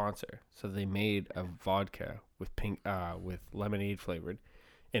their sponsor. So they made a vodka with with lemonade flavored,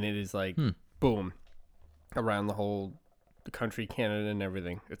 and it is like boom around the country, Canada, and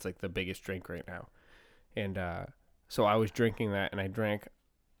everything. It's like the biggest drink right now, and so I was drinking that, and I drank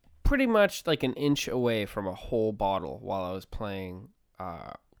pretty much like an inch away from a whole bottle while I was playing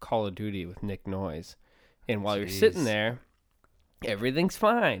Call of Duty with Nick Noyes. And while you're sitting there, everything's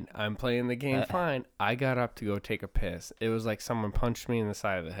fine. I'm playing the game fine. I got up to go take a piss. It was like someone punched me in the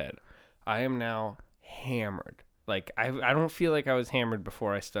side of the head. I am now hammered. Like, I don't feel like I was hammered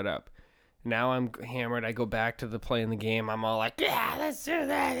before I stood up. Now I'm hammered. I go back to playing the game. I'm all like, yeah, let's do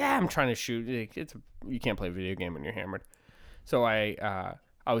that. Yeah. I'm trying to shoot. You can't play a video game when you're hammered. So I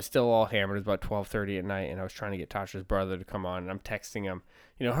was still all hammered. It was about 12:30 at night, and I was trying to get Tasha's brother to come on, and I'm texting him,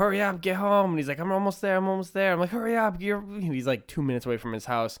 hurry up, get home. And he's like, I'm almost there. I'm like, hurry up. He's like 2 minutes away from his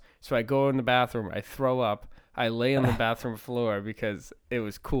house. So I go in the bathroom. I throw up. I lay on the bathroom floor because it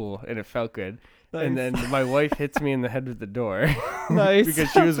was cool and it felt good. Nice. And then my wife hits me in the head with the door. Nice. Because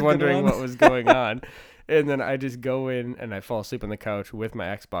she was wondering what was going on. And then I just go in and I fall asleep on the couch with my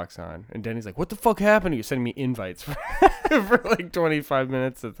Xbox on. And Denny's like, what the fuck happened? You're sending me invites for like 25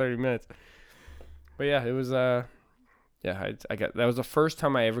 minutes to 30 minutes. But yeah, it was, I got, that was the first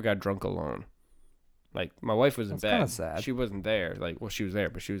time I ever got drunk alone. Like, my wife was in bed. Kind of sad. She wasn't there. Like, well, she was there,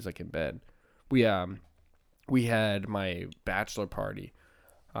 but she was like in bed. We had my bachelor party.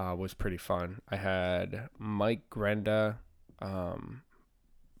 Was pretty fun. I had Mike Grenda,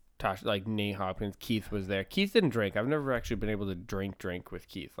 Tosh, like Nate Hopkins. Keith was there. Keith didn't drink. I've never actually been able to drink with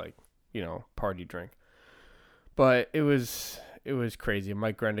Keith, like, party drink. But it was crazy.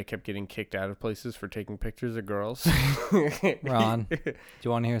 Mike Grenda kept getting kicked out of places for taking pictures of girls. Ron, do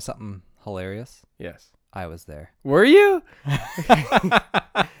you want to hear something hilarious? Yes. I was there. Were you?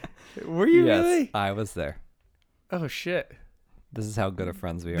 Were you yes, really? I was there. Oh, shit. This is how good of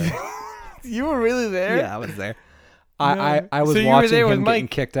friends we are. You were really there? Yeah, I was there. I was watching him getting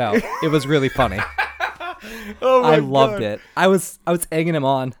kicked out. It was really funny. Oh my I loved God. it. I was egging him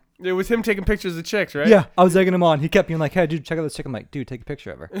on. It was him taking pictures of chicks, right? Yeah, I was egging him on. He kept being like, "Hey, dude, check out this chick." I'm like, "Dude, take a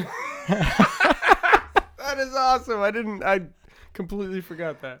picture of her." That is awesome. I completely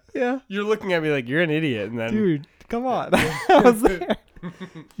forgot that. Yeah. You're looking at me like you're an idiot, and then Dude, come on. I was there.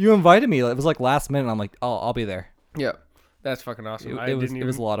 You invited me. It was like last minute. And I'm like, "Oh, I'll be there." yeah, that's fucking awesome. It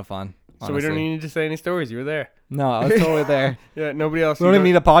was a lot of fun. So we don't honestly. need to say any stories. You were there. No, I was totally there. Yeah, nobody else. We don't even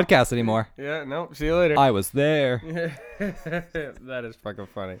need a podcast anymore. Yeah, no. See you later. I was there. That is fucking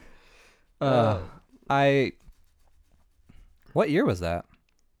funny. What year was that?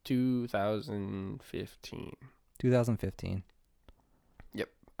 2015. 2015. Yep,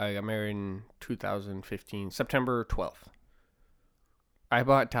 I got married in 2015, September 12th. I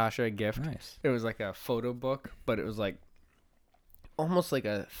bought Tasha a gift. Nice. It was like a photo book, but it was like almost like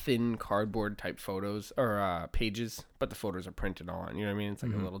a thin cardboard type photos or pages, but the photos are printed on. You know what I mean? It's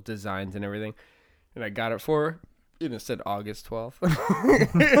like a little designs and everything. And I got it for her, and it said August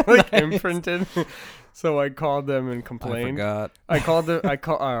 12th, like imprinted. So I called them and complained. I forgot. I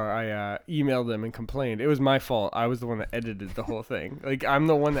emailed them and complained. It was my fault. I was the one that edited the whole thing. Like I'm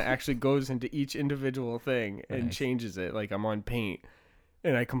the one that actually goes into each individual thing and Nice. changes it. Like I'm on Paint.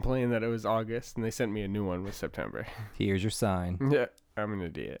 And I complained that it was August, and they sent me a new one with September. Here's your sign. Yeah, I'm an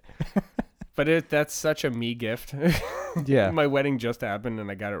idiot. But that's such a me gift. Yeah. My wedding just happened, and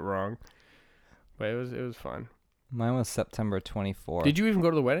I got it wrong. But it was fun. Mine was September 24th. Did you even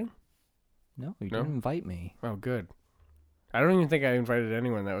go to the wedding? No, you No? didn't invite me. Oh, good. I don't even think I invited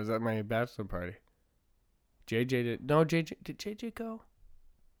anyone that was at my bachelor party. JJ did. No, JJ. Did JJ go?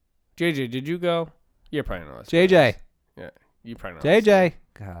 JJ, did you go? You're probably not listening. JJ. Yeah, you probably not JJ.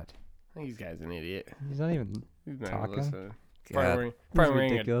 God. I think this guy's an idiot. He's not even He's not talking. listening. God. Probably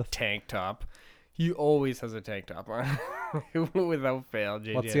wearing a ridiculous. tank top. He always has a tank top on. Without fail,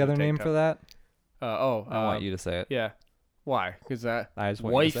 JJ. What's the other name for that? I I want you to say it. Yeah. Why? Because that I just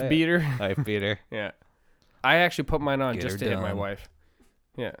want you to wife say it. beater. Wife beater. Yeah. I actually put mine on Get just her to hit my done. wife.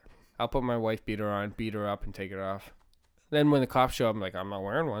 Yeah. I'll put my wife beater on, beat her up, and take it off. Then when the cops show up, I'm like, I'm not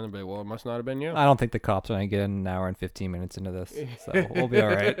wearing one. They'll be like, well, it must not have been you. I don't think the cops are going to get an hour and 15 minutes into this. So we'll be all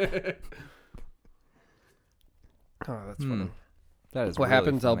right. Oh, that's funny. That is What really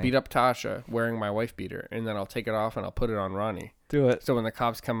happens, I'll funny. beat up Tasha wearing my wife beater, and then I'll take it off and I'll put it on Ronnie. Do it. So when the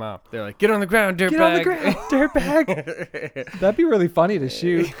cops come up, they're like, get on the ground, dirtbag. Get on the ground, dirtbag. That'd be really funny to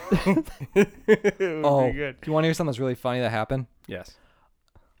shoot. It would Oh, be good. do you want to hear something that's really funny that happened? Yes.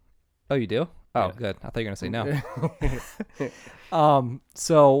 Oh, you do? Oh, Yeah. good. I thought you were going to say no.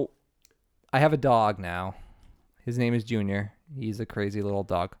 So I have a dog now. His name is Junior. He's a crazy little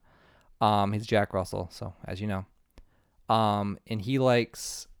dog. He's Jack Russell, so as you know. And he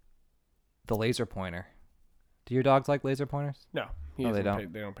likes the laser pointer. Do your dogs like laser pointers? No. Oh, they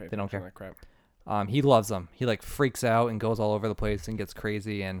don't. They don't pay They don't attention care. to that crap. He loves them. He like freaks out and goes all over the place and gets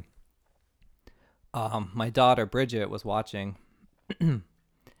crazy. And my daughter Bridget was watching,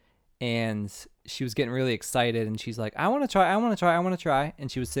 and she was getting really excited. And she's like, "I want to try."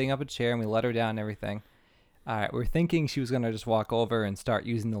 And she was sitting up a chair, and we let her down and everything. All right, we're thinking she was gonna just walk over and start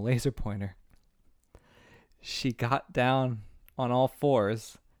using the laser pointer. She got down on all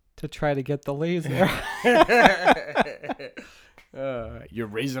fours to try to get the laser. You're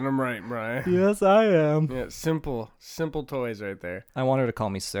raising them right, Brian. Yes, I am. Yeah, simple toys right there. I want her to call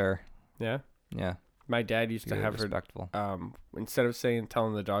me sir. Yeah. Yeah. My dad used to Really have respectful. her. Instead of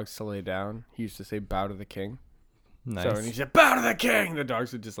telling the dogs to lay down, he used to say "bow to the king." Nice. So when he said "bow to the king," the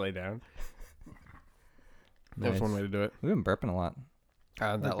dogs would just lay down. That was Nice. one way to do it. We've been burping a lot.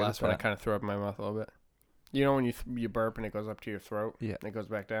 That good last at one, I that. kind of threw up in my mouth a little bit. You know when you burp and it goes up to your throat? Yeah. And it goes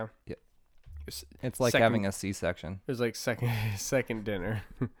back down? Yeah. It's It's like Second- having a C-section. It was like second dinner.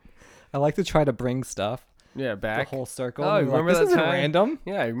 I like to try to bring stuff Yeah, back. the whole circle. Oh, and be remember like, that this isn't time? random.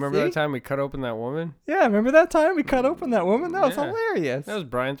 Yeah, remember See? that time we cut open that woman? Yeah, remember that time we cut open that woman? That was Yeah. hilarious. That was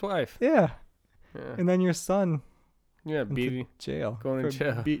Brian's wife. Yeah. Yeah, And then your son yeah, went to beating. jail Going to for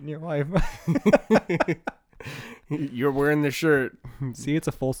jail. beating your wife. You're wearing the shirt. See, it's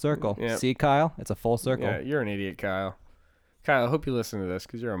a full circle. Yep. See, Kyle? It's a full circle. Yeah, you're an idiot, Kyle. Kyle, I hope you listen to this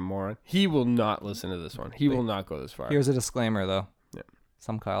because you're a moron. He will not listen to this one. He will not go this far. Here's a disclaimer, though. Yeah.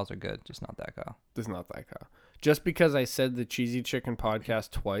 Some Kyles are good, just not that Kyle. This is not that Kyle. Just because I said the Cheesy Chicken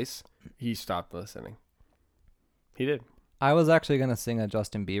podcast twice, he stopped listening. He did. I was actually going to sing a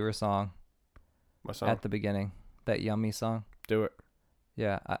Justin Bieber song My son. at the beginning. That Yummy song. Do it.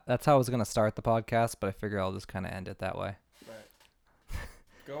 Yeah, that's how I was going to start the podcast, but I figure I'll just kind of end it that way.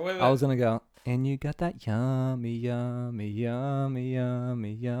 Go with it. I was going to go, and you got that yummy, yummy, yummy,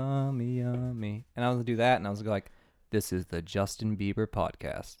 yummy, yummy, yummy. And I was going to do that, and I was going to go like, this is the Justin Bieber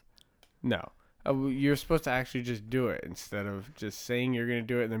podcast. No. You're supposed to actually just do it instead of just saying you're going to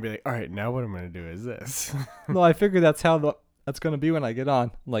do it and then be like, all right, now what I'm going to do is this. No, I figured that's how that's going to be when I get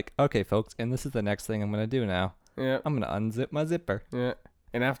on. I'm like, okay, folks, and this is the next thing I'm going to do now. Yeah. I'm going to unzip my zipper. Yeah.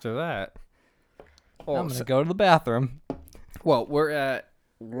 And after that, I'm going to go to the bathroom. Well, we're at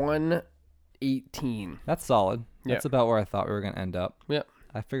 1:18. That's solid. Yeah. That's about where I thought we were going to end up. Yep.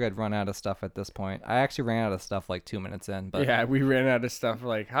 I figured I'd run out of stuff at this point. I actually ran out of stuff like 2 minutes in, but Yeah, we ran out of stuff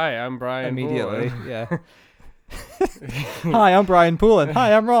like, hi, I'm Brian immediately, Poulin. yeah. Hi, I'm Brian Poulin.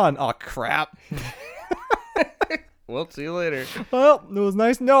 Hi, I'm Ron. Oh, crap. We'll see you later. Well, it was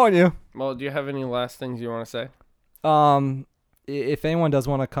nice knowing you. Well, do you have any last things you want to say? If anyone does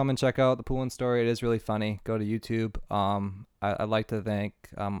want to come and check out the Poulin story, it is really funny. Go to YouTube. I'd like to thank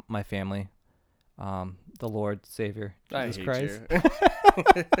my family, the Lord Savior Jesus Christ.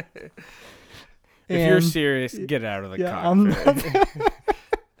 If you're serious, get out of the cockpit.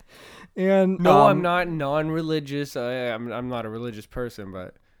 And no, I'm not non-religious. I'm not a religious person,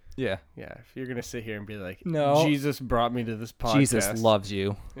 but yeah, if you're gonna sit here and be like, no, Jesus brought me to this podcast. Jesus loves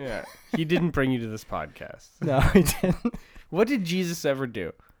you. Yeah, he didn't bring you to this podcast. No, he didn't. What did Jesus ever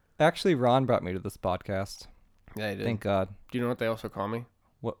do? Actually, Ron brought me to this podcast. Yeah, he did. Thank God. Do you know what they also call me?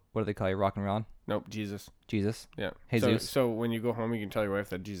 What do they call you? Rock and Ron? Nope, Jesus. Jesus? Yeah. Jesus. So when you go home, you can tell your wife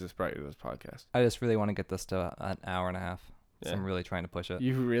that Jesus brought you to this podcast. I just really want to get this to an hour and a half. So Yeah. I'm really trying to push it.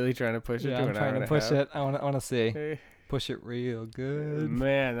 You really trying to push it Yeah, to I'm an hour trying and to a push half? it. I want to see. Hey. Push it real good.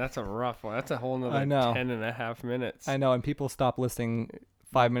 Man, that's a rough one. That's a whole nother I know. 10 and a half minutes. I know, and people stop listening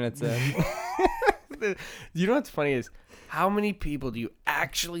 5 minutes in. You know what's funny is, how many people do you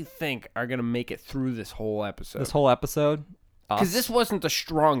actually think are going to make it through this whole episode? This whole episode? Because this wasn't the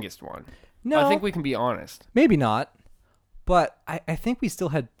strongest one. No. I think we can be honest. Maybe not. But I think we still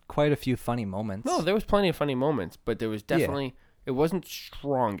had quite a few funny moments. No, there was plenty of funny moments, but there was definitely, it wasn't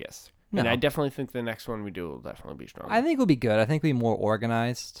strongest. And No. I definitely think the next one we do will definitely be stronger. I think it'll be good. I think it'll be more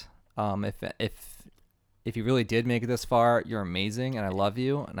organized. If you really did make it this far, you're amazing, and I love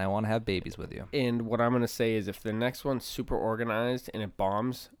you, and I want to have babies with you. And what I'm going to say is, if the next one's super organized and it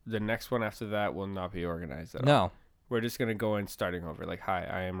bombs, the next one after that will not be organized at all. No. We're just going to go in starting over. Like, hi,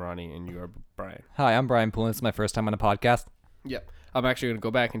 I am Ronnie, and you are Brian. Hi, I'm Brian Poulin. This is my first time on a podcast. Yep. I'm actually going to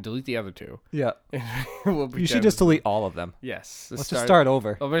go back and delete the other two. Yeah. We'll You pretend- should just delete all of them. Yes. Let's just start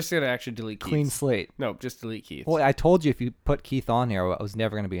over. Oh, we're just going to actually delete Clean Keith's. slate. No, just delete Keith. Well, I told you if you put Keith on here, it was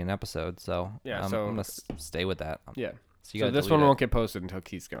never going to be an episode. So Yeah, I'm so- going to stay with that. Yeah. So, you So gotta this delete one it. won't get posted until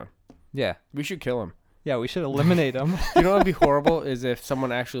Keith's gone. Yeah. We should kill him. Yeah, we should eliminate him. You know what would be horrible is if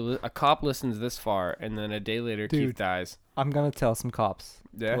someone actually, a cop listens this far, and then a day later Keith Dude. dies. I'm going to tell some cops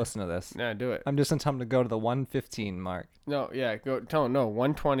Yeah? to listen to this. Yeah, do it. I'm just going to tell them to go to the 1:15 mark. No, yeah, go tell him, no,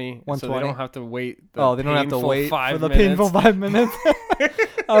 120. So they 120? don't have to wait. Oh, they don't have to painful wait 5 for the minutes. painful 5 minutes.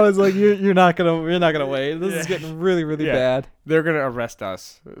 I was like, you're not gonna wait. This is getting really, really Yeah. bad. They're gonna arrest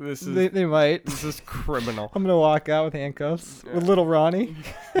us. This is They might. this is criminal. I'm gonna walk out with handcuffs with little Ronnie.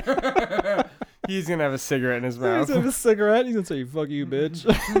 He's gonna have a cigarette in his He's mouth. gonna have a cigarette. He's gonna say, "Fuck you, bitch."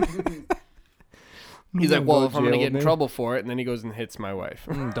 He's like, well, if I'm gonna jail get with in me. trouble for it, and then he goes and hits my wife.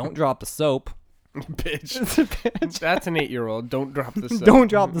 Don't drop the soap. Bitch. Bitch. That's an 8-year-old. Don't drop the soap. Don't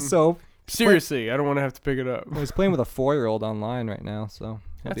drop the soap. Seriously, I don't want to have to pick it up. Well, he's playing with a 4-year-old online right now, so he'll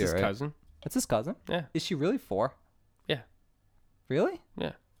That's be his alright. cousin. That's his cousin. Yeah. Is she really 4? Yeah. Really?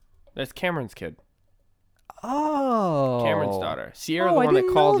 That's Cameron's kid. Oh. Cameron's daughter. Sierra, Oh, the I one that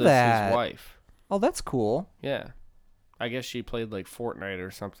didn't called know us that. his wife. Oh, that's cool. Yeah. I guess she played like Fortnite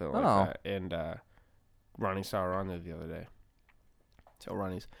or something like Oh. that. And Ronnie saw her on there the other day. So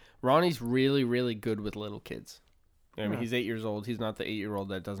Ronnie's really, really good with little kids. I mean, Yeah. he's 8 years old. He's not the 8-year-old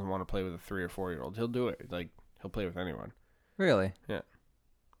that doesn't want to play with a 3 or 4-year-old. He'll do it. Like, he'll play with anyone. Really? Yeah,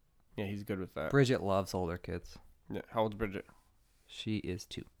 he's good with that. Bridget loves older kids. Yeah. How old's Bridget? She is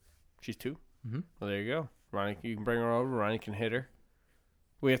 2. She's 2? Mhm. Well, there you go. Ronnie, you can bring her over. Ronnie can hit her.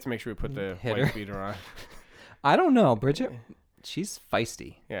 We have to make sure we put the Hit wife her. beater on. I don't know, Bridget. She's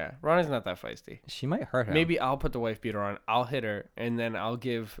feisty. Yeah, Ronnie's not that feisty. She might hurt him. Maybe I'll put the wife beater on. I'll hit her, and then I'll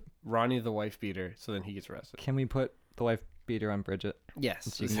give Ronnie the wife beater, so then he gets arrested. Can we put the wife beater on Bridget? Yes.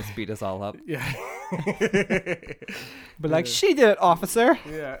 And she can just beat us all up. Yeah. But like, she did it, officer.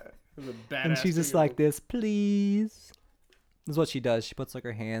 Yeah. The And she's just like this, please. This is what she does. She puts like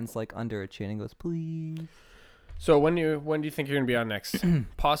her hands like under her chin and goes, please. So when do you think you're gonna be on next?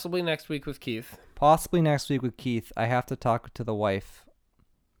 Possibly next week with Keith. Possibly next week with Keith. I have to talk to the wife.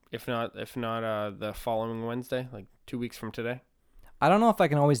 If not, the following Wednesday, like 2 weeks from today. I don't know if I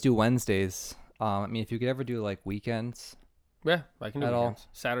can always do Wednesdays. I mean, if you could ever do like weekends, Yeah, I can do At all. weekends.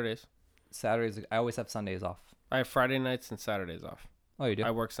 Saturdays. Saturdays. I always have Sundays off. I have Friday nights and Saturdays off. Oh, you do? I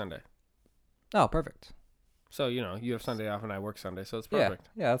work Sunday. Oh, perfect. So, you have Sunday off and I work Sunday, so it's Yeah, perfect.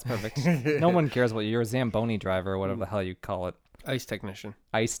 yeah, that's perfect. No one cares what you're a Zamboni driver or whatever the hell you call it. Ice technician.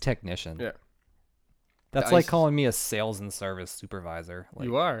 Ice technician. Yeah. That's The like ice- calling me a sales and service supervisor. Like,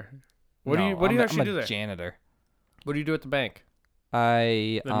 You are. What do you I'm actually do a there? Janitor. What do you do at the bank?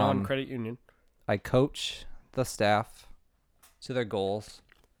 I The non-credit union. I coach the staff to their goals.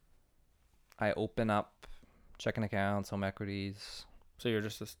 I open up checking accounts, home equities. So you're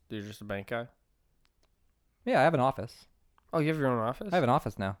just a bank guy? Yeah, I have an office. Oh, you have your own office? I have an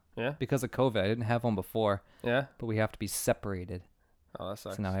office now. Yeah? Because of COVID, I didn't have one before, Yeah? but we have to be separated. Oh, that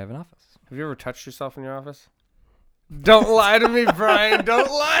sucks. So now I have an office. Have you ever touched yourself in your office? Don't lie to me, Brian. Don't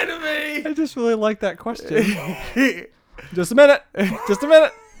lie to me. I just really like that question. Just a minute. Just a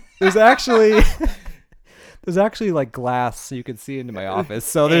minute. There's actually like glass so you can see into my office.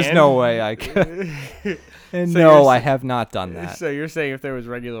 So there's no way I could. And So no, I have not done that. So you're saying if there was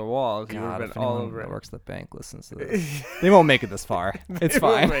regular walls, you would God, have if been all anyone over that it. works at the bank listens to this, they won't make it this far. It's They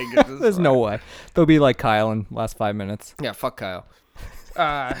won't fine. make it this There's far. no way. They'll be like Kyle in last 5 minutes. Yeah, fuck Kyle.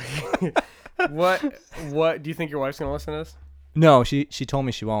 What do you think your wife's gonna listen to this? No, she told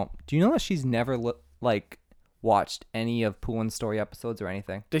me she won't. Do you know that she's never watched any of Poulin's story episodes or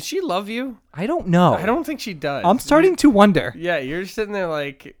anything? Does she love you? I don't know. I don't think she does. I'm starting to wonder. Yeah, you're sitting there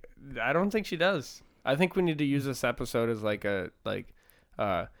like, I don't think she does. I think we need to use this episode as like a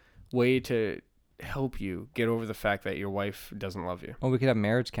way to help you get over the fact that your wife doesn't love you. Well, we could have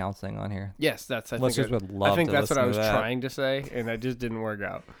marriage counseling on here. Yes, I Listeners would love think to that's what listen I was to that. trying to say, and that just didn't work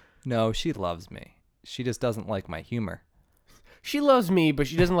out. No, she loves me. She just doesn't like my humor. She loves me, but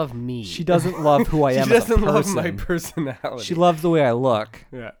she doesn't love me. She doesn't love who I am She as a doesn't love person. my personality. She loves the way I look.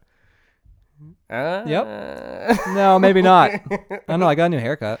 Yeah. Yep. No, maybe not. I don't know. I got a new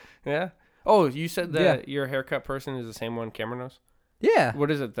haircut. Yeah. Oh, you said that Yeah. your haircut person is the same one Cameron knows? Yeah.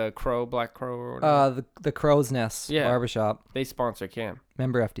 What is it? The Crow, Black Crow, or whatever? The Crow's Nest Barbershop. They sponsor Cam.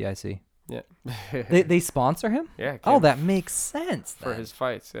 Member FDIC. Yeah. They sponsor him? Yeah. Oh, Cam, that makes sense. for then. his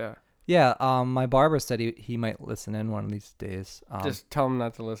fights. Yeah. Yeah. My barber said he might listen in one of these days. Just tell him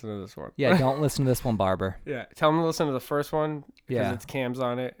not to listen to this one. Yeah. Don't listen to this one, barber. Yeah. Tell him to listen to the first one because Yeah. it's Cam's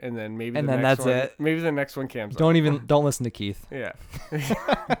on it, and then maybe And the then next that's one, it. Maybe the next one Cam's on. Don't listen to Keith. Yeah.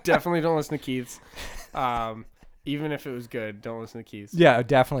 Definitely don't listen to Keith's. Even if it was good, don't listen to Keith's. Yeah,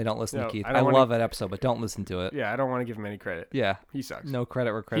 definitely don't listen No, to Keith. I I, don't wanna- love that episode, but don't listen to it. Yeah, I don't want to give him any credit. Yeah. He sucks. No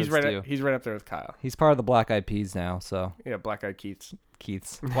credit where credit's due. He's right up there with Kyle. He's part of the Black Eyed Peas now, so Yeah, Black Eyed Keith's.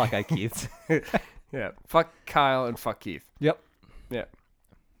 Keith's Black Eyed Keith's. Yeah, fuck Kyle and fuck Keith. Yep. Yeah.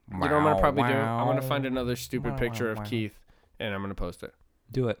 You know what I'm gonna probably do? I'm gonna find another stupid picture of Keith, and I'm gonna post it.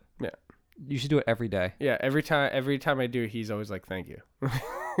 Do it. Yeah. You should do it every day. Yeah, every time I do, he's always like, "Thank you,"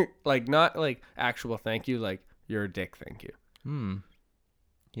 like not like actual thank you, like you're a dick, thank you.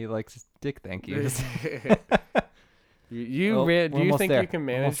 He likes dick thank yous. Do We're you almost think there. you can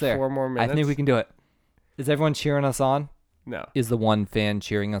Almost manage there. 4 more minutes? I think we can do it. Is everyone cheering us on? No. Is the one fan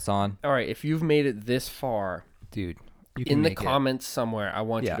cheering us on? All right, if you've made it this far, Dude, you can in the make it. comments somewhere, I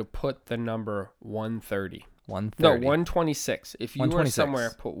want Yeah. you to put the number 130. 130. No, 126. If you were 126. somewhere,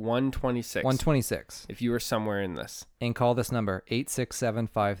 put 126. 126. If you were somewhere in this. And call this number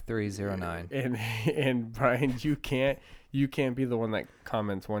 867-5309. And Brian, you can't be the one that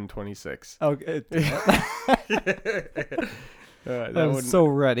comments 126. Okay. That I'm wouldn't. so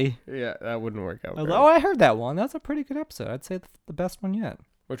ready. Yeah, that wouldn't work out. I was very like, oh, I heard that one. That's a pretty good episode. I'd say the best one yet.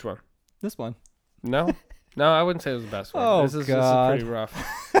 Which one? This one. No, I wouldn't say it was the best one. Oh, this is God. pretty rough.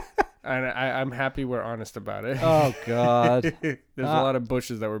 And I'm happy we're honest about it. Oh, God. There's a lot of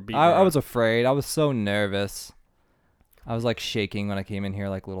bushes that were beaten. I was afraid. I was so nervous. I was like shaking when I came in here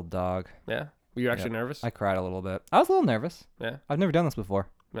like a little dog. Yeah. Were you actually nervous? I cried a little bit. I was a little nervous. Yeah. I've never done this before.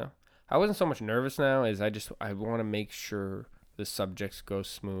 No. I wasn't so much nervous now as I want to make sure the subjects go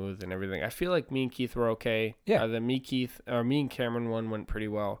smooth and everything. I feel like me and Keith were okay. Yeah. Me and Cameron one went pretty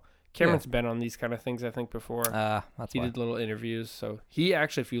well. Cameron's been on these kind of things, I think, before. That's He why. did little interviews. So he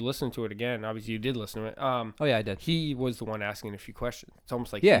actually, if you listen to it again, obviously you did listen to it. Oh, yeah, I did. He was the one asking a few questions. It's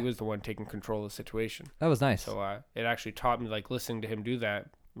almost like Yeah. he was the one taking control of the situation. That was nice. So it actually taught me, like, listening to him do that,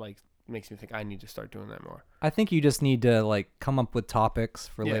 like, makes me think I need to start doing that more. I think you just need to like come up with topics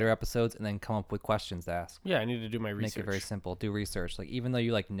for Yeah. later episodes and then come up with questions to ask. Yeah, I need to do my research. Make it very simple. Do research. Like even though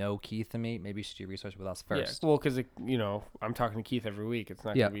you like know Keith and me, maybe you should do research with us first. Yeah, well, because I'm talking to Keith every week. It's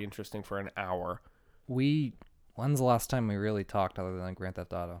not Yeah. going to be interesting for an hour. When's the last time we really talked other than Grand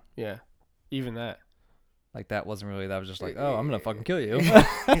Theft Auto? Yeah, even that. Like that wasn't really. That was just like, oh, I'm gonna fucking kill you.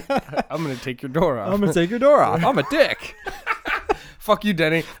 I'm going to take your door off. I'm gonna take your door off. I'm a dick. Fuck you,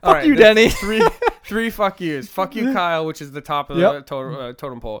 Denny. Fuck you, Denny. 3 fuck yous. Fuck you, Kyle, which is the top of the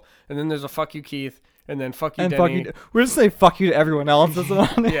totem pole. And then there's a fuck you, Keith. And then fuck you, And Denny. we're just saying fuck you to everyone else. That's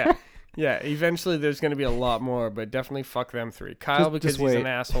on there. Yeah. Yeah, eventually there's going to be a lot more, but definitely fuck them 3. Kyle because he's an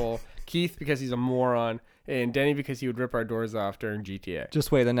asshole. Keith because he's a moron. And Denny because he would rip our doors off during GTA.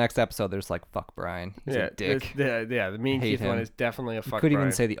 Just wait, the next episode there's like fuck Brian. He's a dick. The me and Hate Keith one him. is definitely a fuck Couldn't Brian.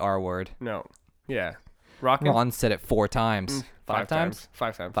 even say the R word. No. Yeah. Rockin'? Ron said it 4 times. 5 times?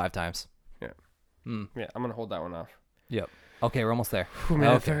 5 times. 5 times. Yeah. Mm. Yeah, I'm going to hold that one off. Yep. Okay, we're almost there. Minute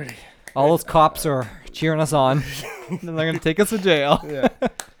Okay. 30. All those cops are cheering us on. Then they're going to take us to jail. Yeah.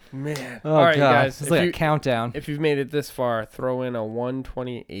 Man. Oh, All right, God. guys. It's like a countdown. If you've made it this far, throw in a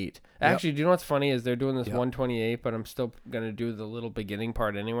 128. Actually, do you know what's funny is they're doing this 128, but I'm still going to do the little beginning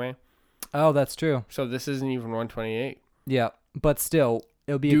part anyway. Oh, that's true. So this isn't even 128. Yeah, but still,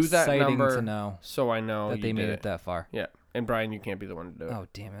 it'll be Do that exciting number to know so I know that you they made did it that far. Yeah. And Brian, you can't be the one to do it. Oh,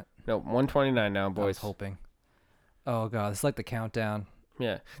 damn it. No, 129 now, I was boys. hoping. Oh, God. It's like the countdown.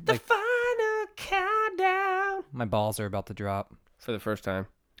 Yeah. The Like- final countdown. My balls are about to drop For the first time.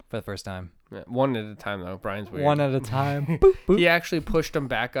 for the first time. Yeah. One at a time, though. Brian's weird. One at a time. Boop, boop. He actually pushed them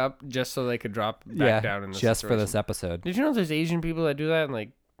back up just so they could drop back down in the just for situation. this episode. Did you know there's Asian people that do that in,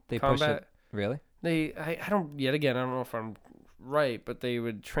 like, They combat? push it. Really? I don't, yet again, I don't know if I'm right, but they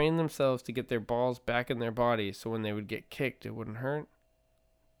would train themselves to get their balls back in their body so when they would get kicked, it wouldn't hurt.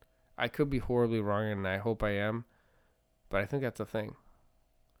 I could be horribly wrong, and I hope I am, but I think that's a thing.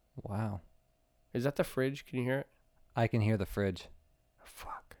 Wow. Is that the fridge? Can you hear it? I can hear the fridge.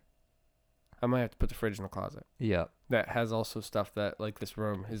 Fuck. I might have to put the fridge in the closet. Yep. That has also stuff that, like, this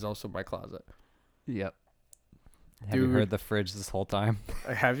room is also my closet. Yep. Have you Dude. heard the fridge this whole time?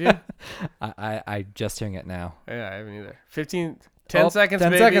 Have you? I just hearing it now. Yeah, I haven't either. 10 seconds,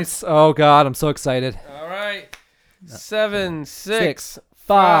 10 baby. seconds. Oh, God. I'm so excited. All right. 7, 6,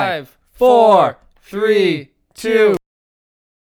 5, 5, 4, 3, 2.